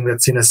anything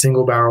that's in a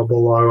single barrel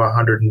below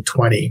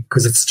 120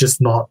 because it's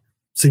just not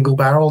single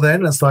barrel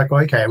then. It's like,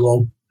 okay,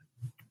 well,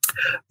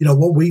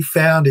 what we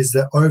found is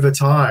that over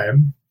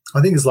time,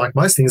 I think it's like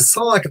most things, it's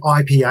sort of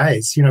like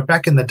IPAs.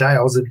 Back in the day,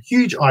 I was a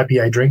huge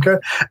IPA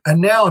drinker,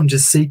 and now I'm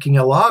just seeking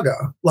a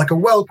lager, like a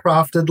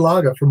well-crafted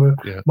lager from a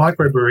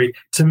microbrewery.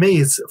 To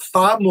me, it's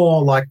far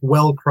more like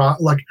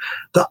well-crafted, like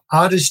the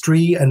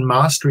artistry and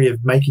mastery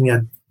of making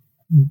a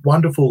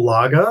wonderful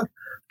lager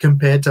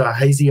compared to a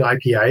hazy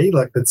IPA,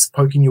 like that's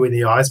poking you in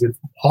the eyes with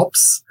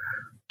hops.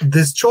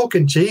 There's chalk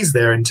and cheese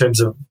there in terms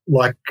of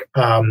like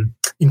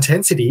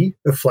intensity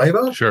of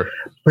flavor. Sure.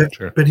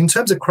 But in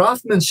terms of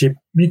craftsmanship,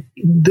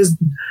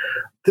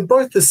 they're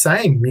both the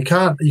same. You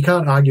can't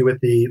argue with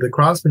the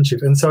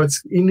craftsmanship. And so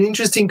it's an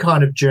interesting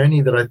kind of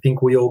journey that I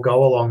think we all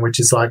go along, which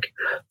is like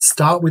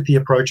start with the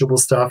approachable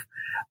stuff,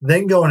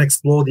 then go and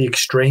explore the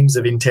extremes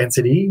of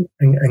intensity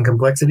and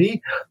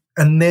complexity,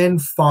 and then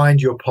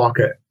find your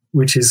pocket,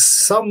 which is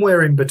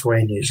somewhere in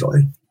between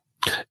usually.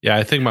 Yeah,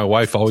 I think my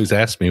wife always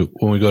asks me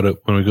when we go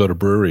to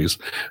breweries,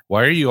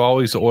 why are you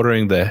always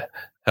ordering the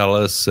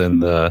Helles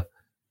and the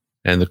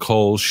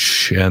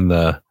Kolsch and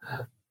the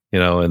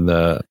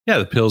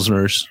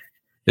Pilsners?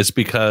 It's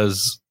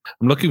because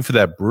I'm looking for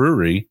that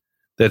brewery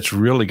that's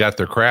really got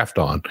their craft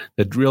on,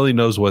 that really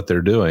knows what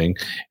they're doing.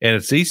 And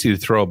it's easy to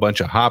throw a bunch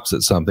of hops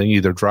at something,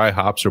 either dry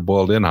hops or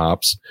boiled in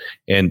hops,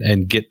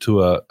 and get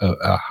to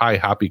a high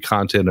hoppy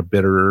content, a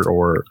bitter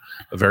or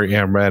a very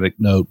aromatic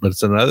note. But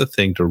it's another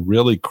thing to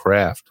really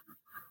craft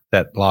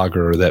that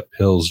lager or that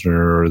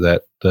Pilsner or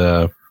that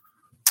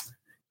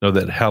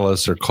that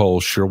Helles or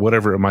Kolsch or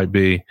whatever it might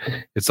be.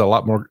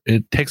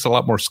 It takes a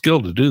lot more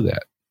skill to do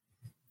that.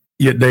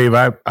 Yeah, Dave,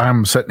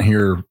 I'm sitting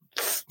here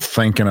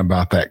thinking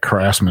about that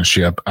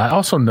craftsmanship. I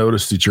also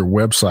noticed at your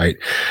website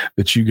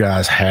that you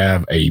guys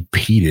have a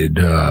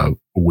peated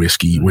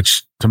whiskey,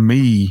 which to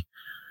me,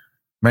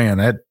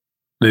 man,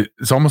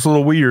 it's almost a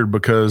little weird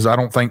because I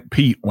don't think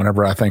peat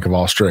whenever I think of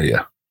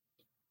Australia.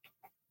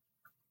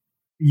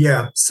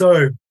 Yeah.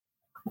 So,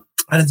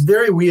 and it's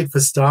very weird for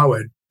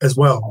Starward as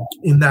well,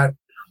 in that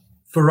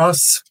for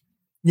us,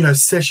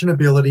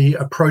 sessionability,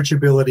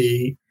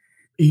 approachability,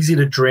 easy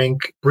to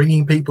drink,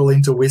 bringing people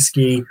into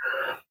whiskey,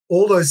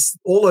 all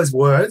those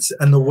words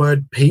and the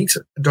word peat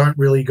don't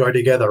really go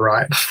together,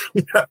 right?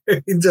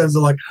 In terms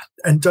of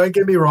and don't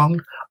get me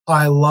wrong,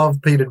 I love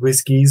peated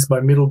whiskeys.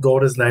 My middle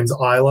daughter's name's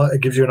Isla.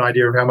 It gives you an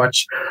idea of how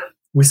much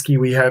whiskey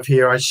we have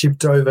here. I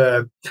shipped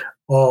over,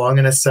 I'm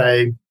going to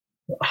say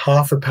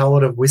half a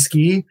pallet of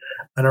whiskey,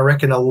 and I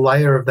reckon a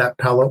layer of that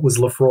pallet was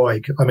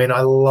Lafroig. I mean,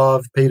 I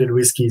love peated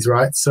whiskeys,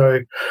 right? So,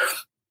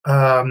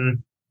 but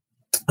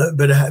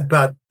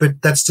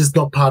that's just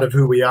not part of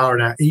who we are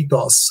and our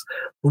ethos.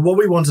 But what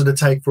we wanted to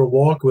take for a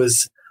walk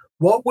was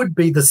what would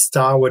be the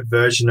Starward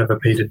version of a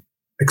peated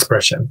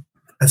expression.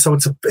 And so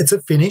it's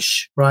a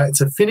finish, right?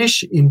 It's a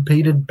finish in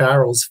peated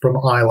barrels from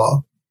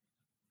Isla,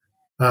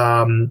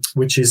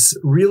 which is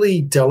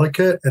really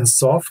delicate and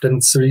soft.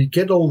 And so you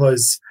get all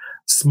those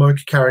smoke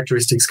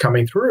characteristics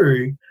coming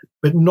through,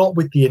 but not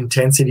with the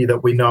intensity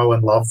that we know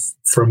and love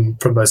from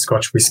those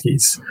Scotch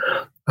whiskies.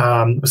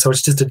 So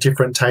it's just a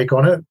different take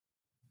on it.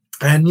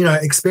 And,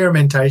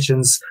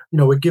 experimentations,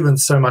 we're given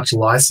so much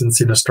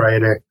license in Australia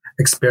to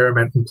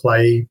experiment and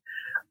play.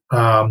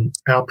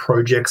 Our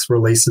projects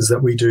releases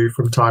that we do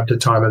from time to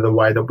time are the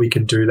way that we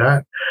can do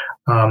that.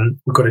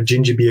 We've got a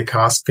ginger beer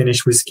cask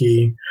finish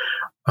whiskey.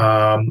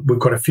 We've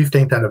got a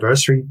 15th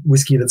anniversary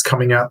whiskey that's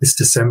coming out this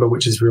December,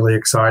 which is really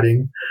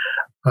exciting,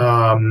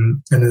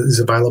 and it is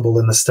available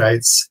in the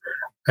States.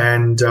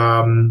 And,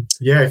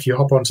 if you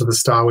hop onto the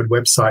Starward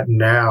website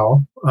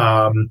now,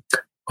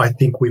 I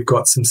think we've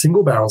got some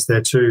single barrels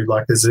there too.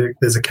 Like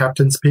there's a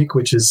captain's pick,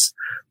 which is,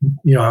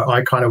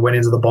 I kind of went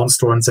into the bond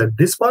store and said,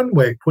 this one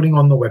we're putting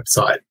on the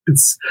website.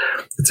 It's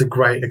a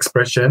great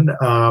expression.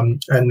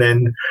 And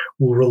then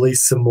we'll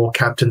release some more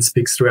captain's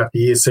picks throughout the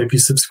year. So if you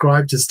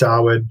subscribe to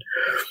Starward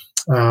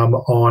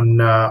on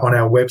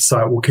our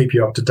website, we'll keep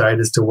you up to date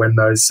as to when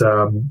those.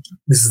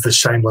 This is the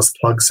shameless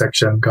plug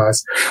section,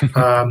 guys.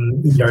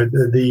 When those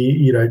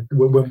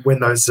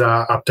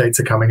updates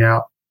are coming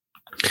out.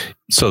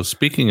 So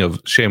speaking of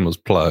shameless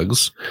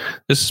plugs,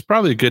 this is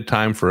probably a good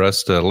time for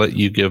us to let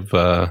you give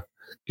our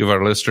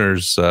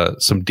listeners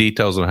some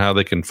details on how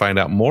they can find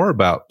out more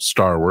about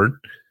Starward,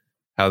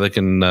 how they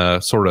can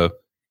sort of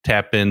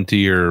tap into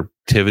your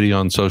activity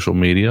on social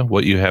media,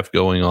 what you have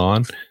going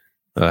on.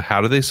 How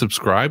do they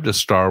subscribe to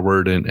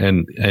Starward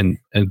and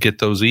get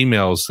those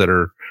emails that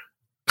are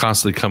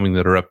constantly coming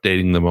that are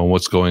updating them on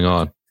what's going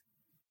on?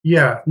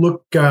 Yeah,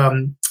 look,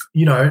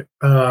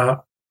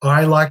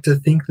 I like to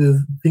think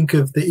of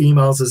the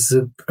emails as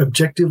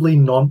objectively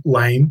not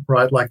lame,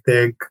 right? Like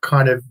they're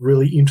kind of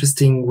really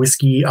interesting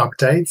whiskey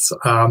updates.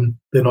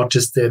 They're not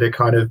just there to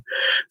kind of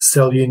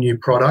sell you a new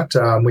product.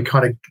 We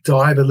kind of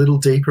dive a little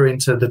deeper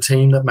into the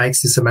team that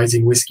makes this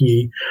amazing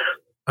whiskey,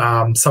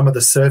 some of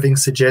the serving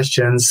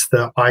suggestions,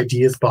 the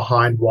ideas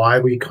behind why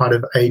we kind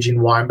of age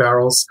in wine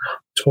barrels,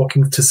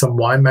 talking to some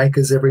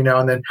winemakers every now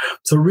and then.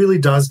 So it really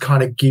does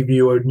kind of give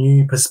you a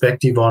new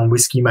perspective on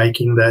whiskey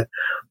making that,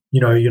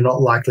 you're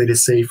not likely to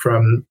see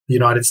from the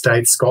United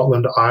States,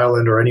 Scotland,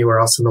 Ireland, or anywhere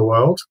else in the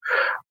world.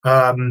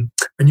 And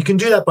you can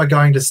do that by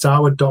going to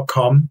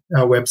starward.com,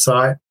 our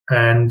website,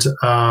 and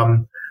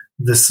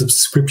the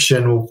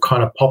subscription will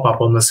kind of pop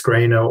up on the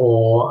screen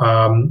or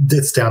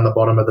it's down the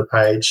bottom of the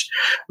page.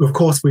 Of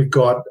course, we've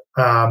got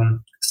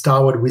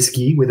Starward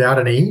Whisky without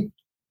an E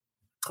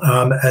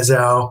as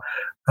our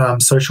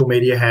social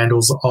media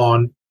handles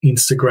on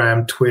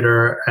Instagram,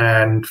 Twitter,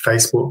 and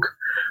Facebook.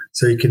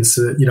 So you can,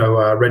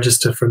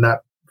 register from that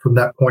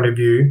point of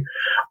view.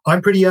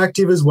 I'm pretty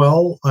active as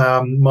well.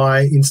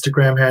 My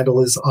Instagram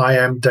handle is I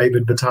am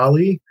David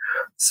Vitale.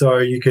 So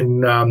you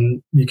can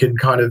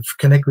kind of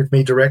connect with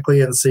me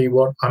directly and see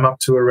what I'm up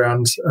to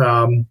around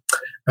out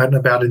and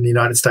about in the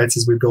United States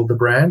as we build the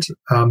brand.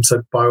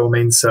 So by all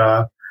means,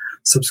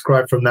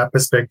 subscribe from that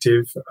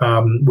perspective.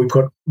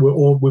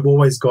 We've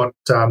always got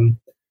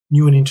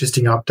new and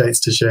interesting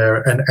updates to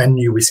share and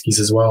new whiskies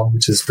as well,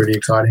 which is pretty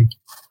exciting.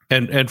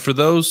 And for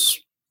those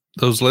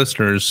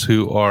listeners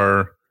who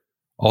are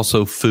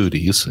also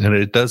foodies, and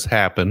it does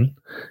happen,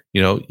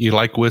 you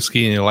like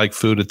whiskey and you like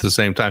food at the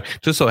same time.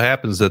 Just so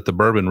happens that the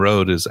Bourbon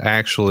Road is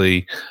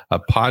actually a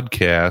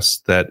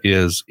podcast that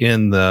is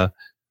in the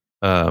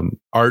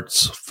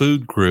arts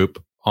food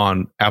group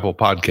on Apple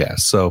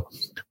Podcasts. So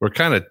we're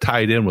kind of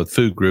tied in with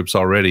food groups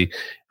already.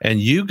 And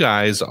you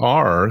guys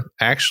are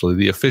actually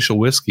the official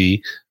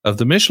whiskey of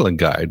the Michelin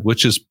Guide,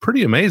 which is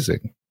pretty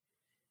amazing.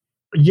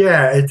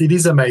 Yeah, it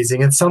is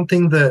amazing. It's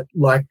something that,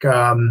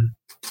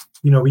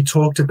 we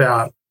talked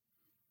about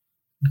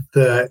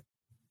the,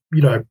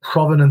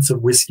 provenance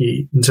of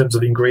whiskey in terms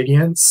of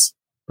ingredients,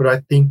 but I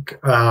think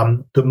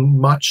the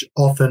much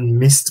often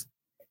missed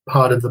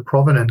part of the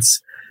provenance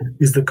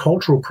is the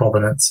cultural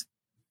provenance.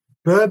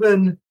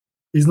 Bourbon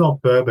is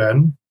not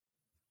bourbon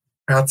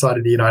outside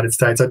of the United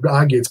States. I'd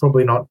argue it's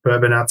probably not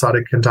bourbon outside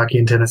of Kentucky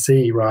and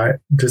Tennessee, right?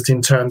 Just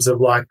in terms of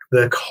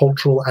the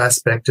cultural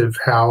aspect of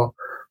how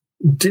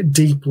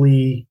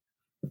deeply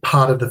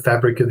part of the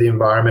fabric of the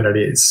environment it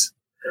is.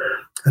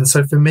 And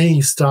so for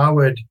me,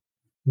 Starward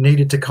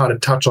needed to kind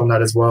of touch on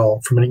that as well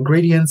from an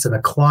ingredients and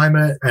a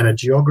climate and a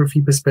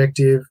geography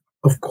perspective.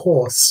 Of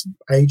course,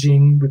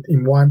 aging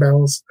in wine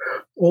barrels,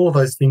 all of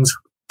those things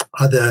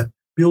are the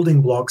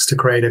building blocks to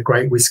create a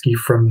great whiskey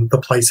from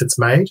the place it's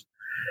made.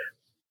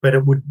 But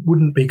it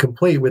wouldn't be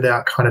complete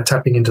without kind of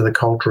tapping into the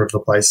culture of the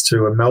place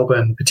too. And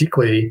Melbourne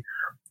particularly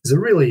is a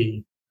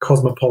really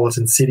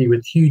cosmopolitan city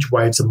with huge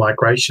waves of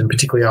migration,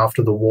 particularly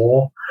after the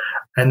war.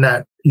 And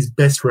that is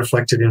best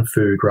reflected in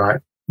food,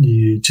 right?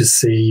 You just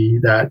see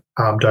that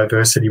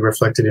diversity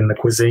reflected in the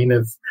cuisine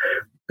of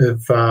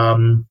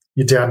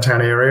your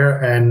downtown area.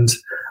 And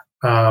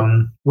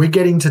we're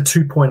getting to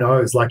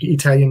 2.0s, like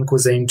Italian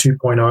cuisine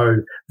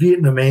 2.0,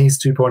 Vietnamese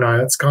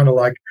 2.0. It's kind of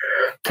like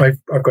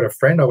I've got a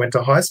friend I went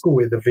to high school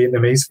with, a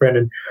Vietnamese friend,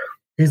 and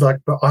he's like,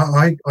 but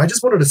I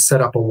just wanted to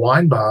set up a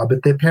wine bar,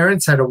 but their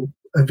parents had a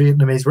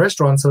Vietnamese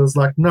restaurant. So I was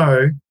like,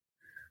 no,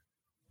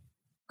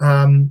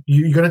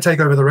 you're going to take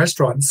over the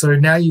restaurant. So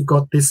now you've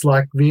got this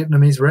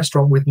Vietnamese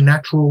restaurant with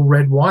natural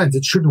red wines.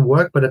 It shouldn't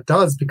work, but it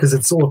does because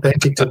it's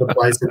authentic to the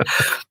place.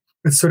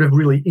 it's sort of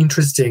really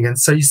interesting. And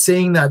so you're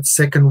seeing that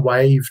second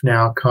wave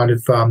now kind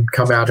of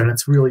come out, and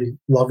it's really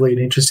lovely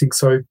and interesting.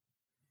 So,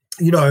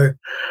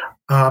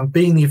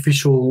 being the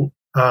official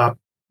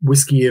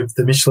whiskey of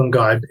the Michelin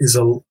Guide is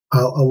a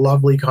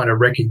lovely kind of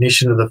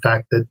recognition of the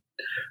fact that,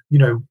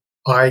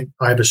 I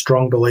have a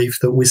strong belief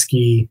that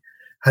whiskey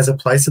has a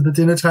place at the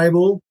dinner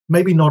table,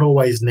 maybe not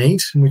always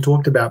neat. And we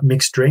talked about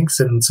mixed drinks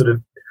and sort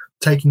of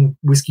taking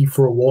whiskey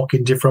for a walk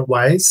in different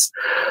ways.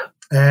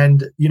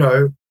 And,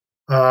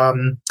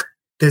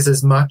 there's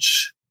as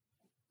much,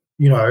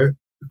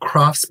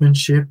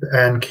 craftsmanship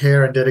and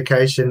care and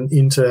dedication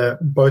into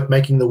both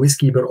making the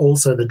whiskey but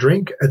also the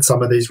drink at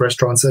some of these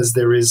restaurants as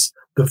there is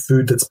the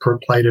food that's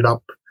plated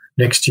up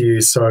next to you.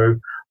 So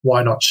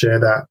why not share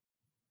that?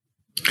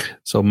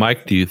 So,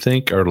 Mike, do you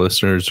think our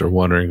listeners are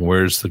wondering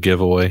where's the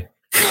giveaway?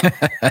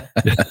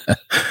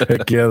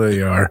 Heck yeah,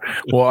 they are.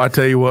 Well, I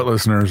tell you what,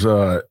 listeners,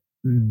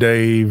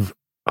 Dave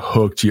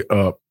hooked you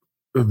up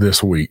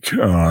this week.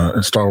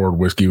 Starward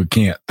Whiskey. We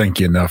can't thank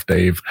you enough,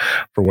 Dave,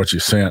 for what you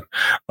sent.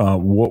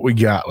 What we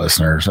got,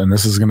 listeners, and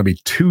this is going to be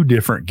 2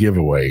 different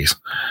giveaways.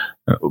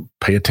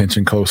 Pay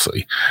attention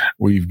closely.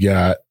 We've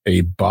got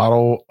a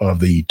bottle of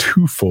the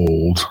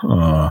twofold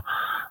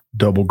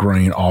double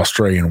grain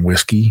Australian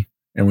whiskey,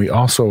 and we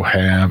also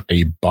have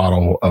a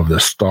bottle of the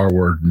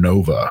Starward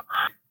Nova.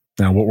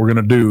 Now, what we're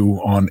going to do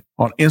on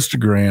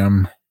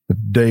Instagram, the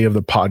day of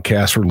the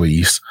podcast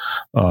release,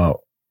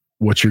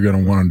 what you're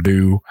going to want to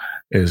do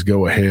is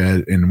go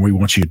ahead and we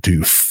want you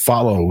to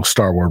follow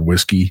Starward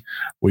Whiskey.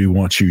 We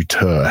want you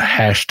to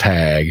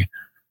hashtag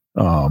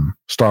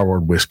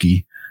Starward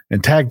Whiskey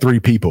and tag 3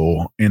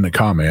 people in the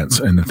comments.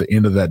 And at the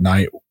end of that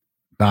night,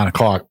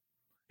 9:00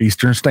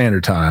 Eastern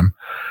Standard Time,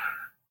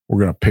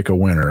 we're going to pick a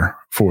winner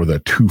for the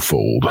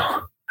twofold.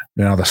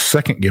 Now, the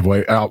second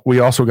giveaway, we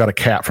also got a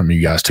cap from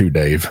you guys too,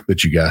 Dave,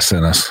 that you guys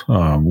sent us.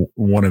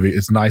 One of it,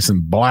 it's nice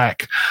and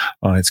black.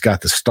 It's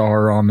got the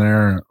star on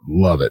there.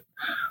 Love it.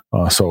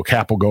 So a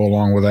cap will go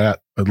along with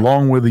that,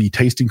 along with the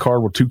tasting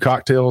card with 2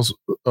 cocktails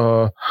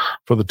for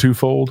the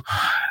twofold.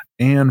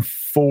 And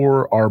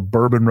for our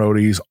Bourbon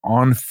Roadies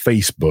on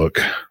Facebook,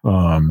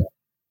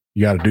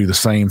 you got to do the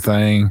same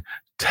thing.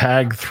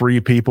 Tag 3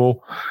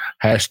 people,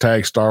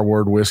 hashtag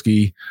Starward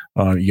Whiskey.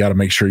 You got to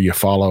make sure you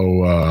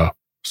follow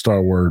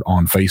Starward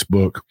on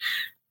Facebook.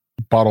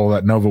 Bottle of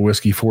that Nova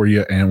whiskey for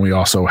you, and we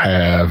also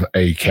have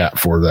a cap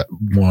for that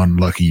one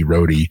lucky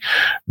roadie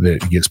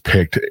that gets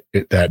picked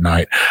that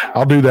night.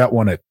 I'll do that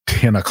one at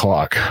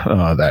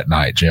 10:00 that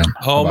night, Jim.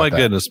 Oh my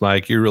goodness,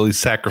 Mike, you're really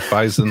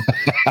sacrificing.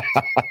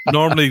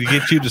 Normally, to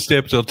get you to stay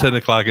up till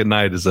 10:00 at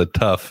night is a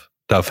tough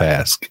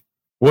ask.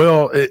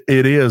 Well,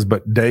 it is,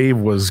 but Dave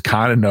was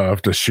kind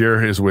enough to share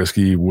his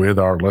whiskey with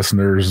our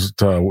listeners,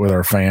 with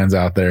our fans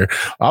out there.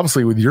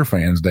 Obviously, with your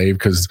fans, Dave,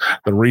 because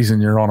the reason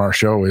you're on our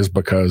show is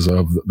because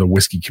of the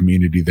whiskey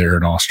community there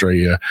in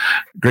Australia.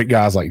 Great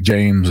guys like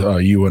James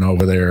Ewan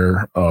over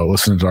there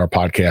listening to our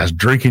podcast,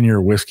 drinking your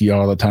whiskey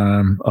all the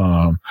time.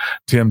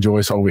 Tim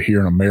Joyce over here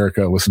in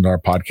America, listening to our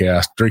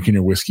podcast, drinking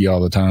your whiskey all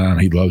the time.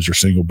 He loves your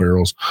single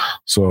barrels.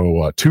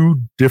 So 2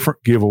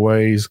 different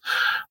giveaways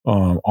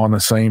on the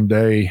same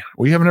day.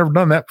 We haven't ever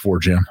done that before,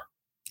 Jim.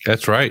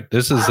 That's right.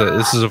 This is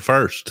a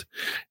first,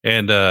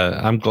 and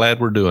I'm glad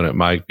we're doing it,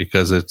 Mike,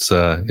 because it's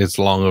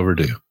long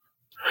overdue.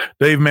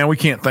 Dave, man, we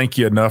can't thank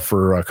you enough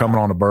for coming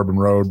on the Bourbon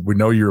Road. We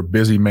know you're a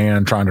busy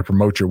man trying to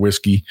promote your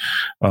whiskey.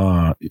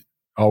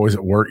 Always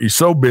at work. You're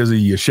so busy,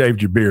 you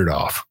shaved your beard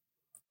off.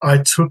 I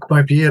took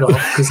my beard off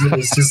because it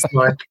was just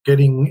like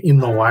getting in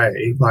the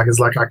way. Like, it's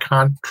like I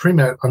can't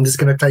trim it. I'm just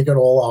going to take it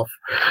all off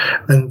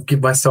and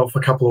give myself a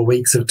couple of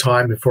weeks of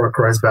time before it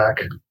grows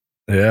back.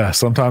 Yeah,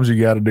 sometimes you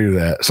got to do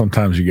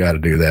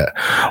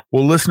that.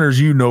 Well,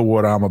 listeners, you know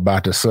what I'm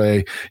about to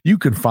say. You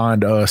can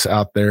find us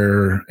out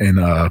there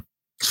in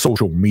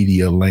social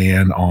media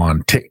land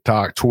on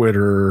TikTok,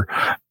 Twitter,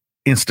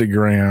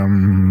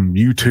 Instagram,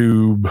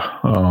 YouTube.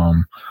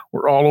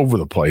 We're all over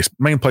the place.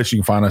 Main place you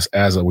can find us,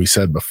 as we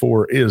said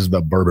before, is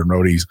the Bourbon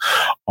Roadies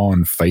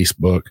on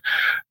Facebook.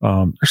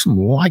 There's some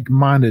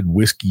like-minded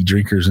whiskey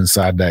drinkers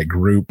inside that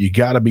group. You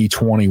got to be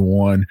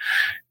 21.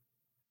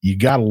 You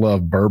got to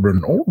love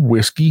bourbon or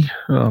whiskey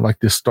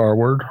like this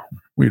Starward.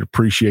 We'd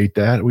appreciate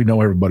that. We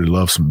know everybody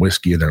loves some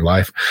whiskey in their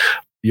life.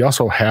 You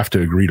also have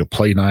to agree to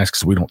play nice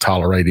because we don't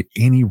tolerate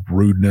any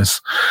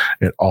rudeness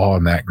at all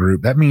in that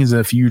group. That means that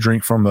if you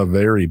drink from the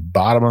very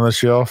bottom of the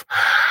shelf,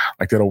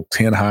 like that old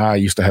 10 high I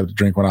used to have to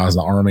drink when I was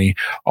in the Army,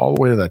 all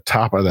the way to the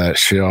top of that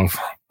shelf,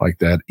 like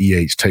that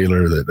E.H.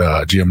 Taylor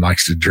that Jim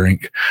likes to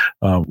drink,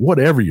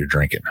 whatever you're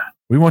drinking.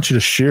 We want you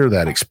to share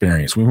that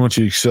experience. We want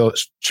you to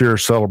share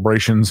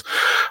celebrations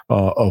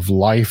of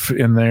life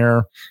in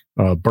there,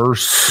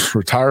 births,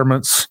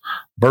 retirements,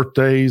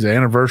 birthdays,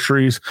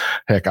 anniversaries.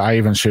 Heck, I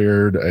even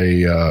shared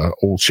a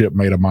old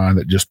shipmate of mine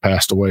that just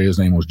passed away. His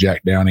name was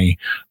Jack Downey.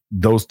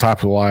 Those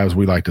types of lives,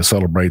 we like to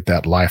celebrate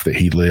that life that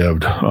he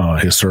lived,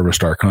 his service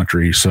to our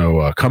country.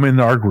 So come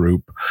into our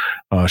group,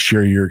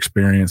 share your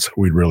experience.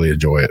 We'd really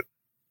enjoy it.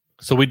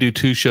 So we do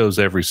 2 shows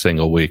every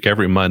single week.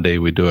 Every Monday,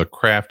 we do a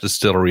craft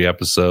distillery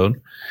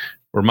episode.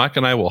 where Mike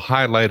and I will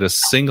highlight a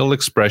single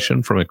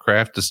expression from a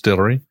craft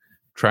distillery,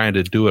 trying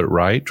to do it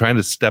right, trying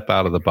to step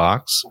out of the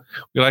box.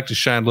 We like to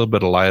shine a little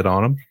bit of light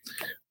on them.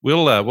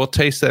 We'll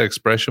taste that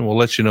expression. We'll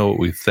let you know what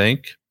we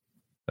think.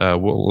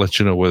 We'll let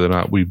you know whether or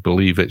not we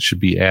believe it should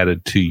be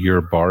added to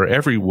your bar.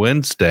 Every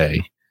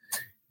Wednesday,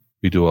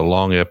 we do a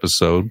long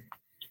episode,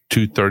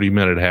 2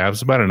 30-minute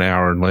halves, about an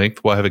hour in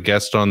length. We'll have a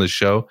guest on the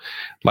show,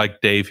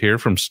 like Dave here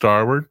from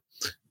Starward.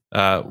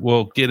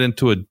 We'll get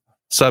into a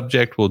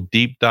subject. We'll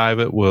deep dive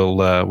it.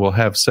 We'll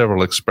have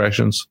several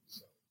expressions.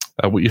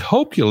 We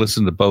hope you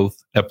listen to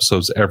both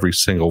episodes every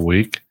single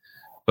week.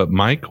 But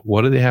Mike,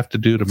 what do they have to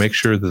do to make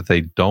sure that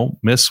they don't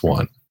miss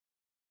one?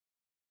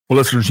 Well,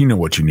 listeners, you know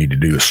what you need to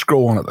do is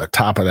scroll on at the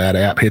top of that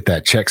app, hit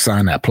that check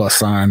sign, that plus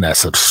sign, that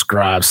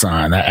subscribe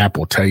sign. That app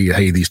will tell you,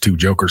 hey, these two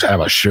jokers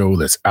have a show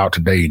that's out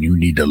today and you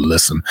need to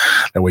listen.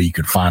 That way you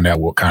can find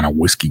out what kind of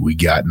whiskey we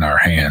got in our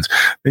hands.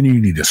 Then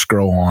you need to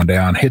scroll on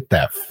down, hit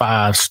that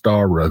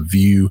 5-star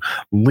review,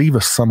 leave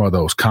us some of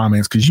those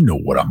comments because you know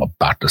what I'm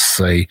about to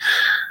say.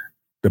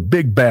 The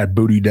big bad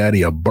booty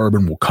daddy of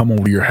bourbon will come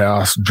over to your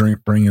house,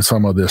 bringing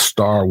some of this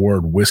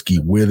Starward whiskey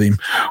with him.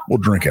 We'll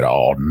drink it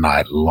all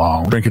night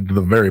long. Drink it to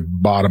the very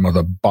bottom of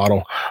the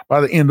bottle.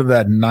 By the end of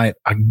that night,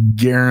 I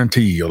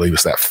guarantee you'll leave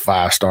us that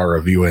 5-star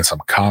review and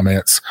some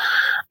comments.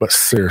 But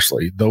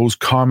seriously, those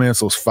comments,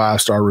 those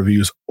 5-star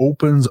reviews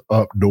opens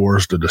up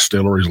doors to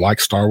distilleries like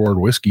Starward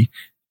Whiskey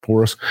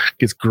for us.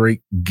 Gets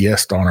great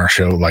guests on our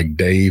show like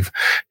Dave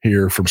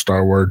here from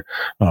Starward.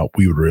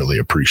 We would really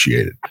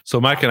appreciate it.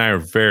 So Mike and I are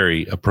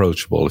very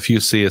approachable. If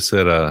you see us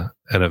at an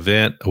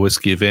event, a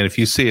whiskey event, if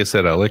you see us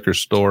at a liquor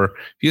store,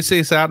 if you see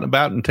us out and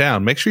about in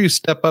town, make sure you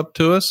step up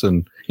to us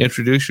and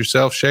introduce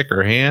yourself, shake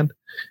our hand.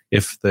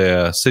 If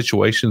the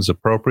situation's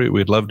appropriate,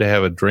 we'd love to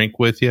have a drink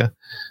with you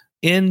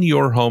in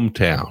your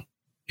hometown.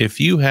 If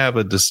you have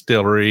a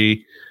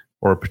distillery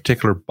or a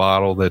particular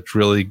bottle that's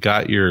really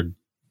got you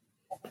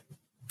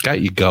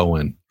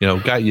going,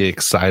 got you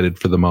excited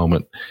for the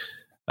moment,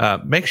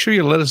 make sure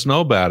you let us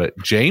know about it.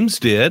 James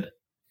did,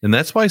 and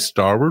that's why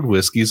Starward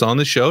Whiskey's on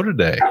the show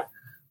today.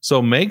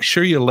 So make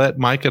sure you let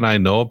Mike and I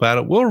know about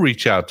it. We'll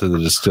reach out to the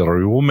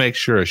distillery. We'll make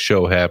sure a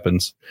show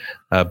happens,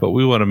 but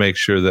we want to make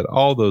sure that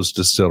all those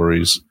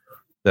distilleries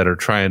that are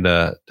trying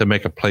to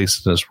make a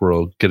place in this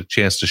world get a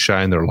chance to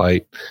shine their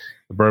light.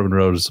 The Bourbon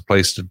Road is the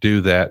place to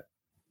do that.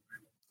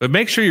 But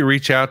make sure you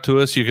reach out to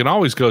us. You can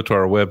always go to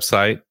our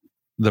website,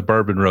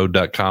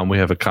 thebourbonroad.com. We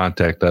have a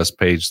contact us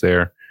page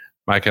there.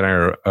 Mike and I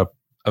are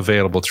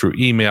available through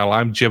email.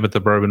 I'm Jim at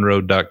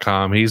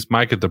thebourbonroad.com. He's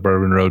Mike at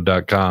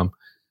thebourbonroad.com.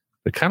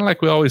 But kind of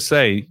like we always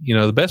say,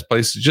 the best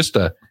place is just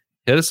to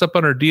hit us up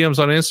on our DMs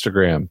on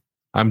Instagram.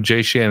 I'm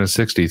Jay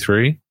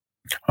Shannon63.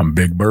 I'm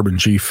Big Bourbon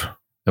Chief.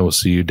 And we'll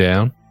see you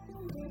down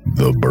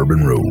the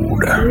Bourbon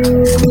Road.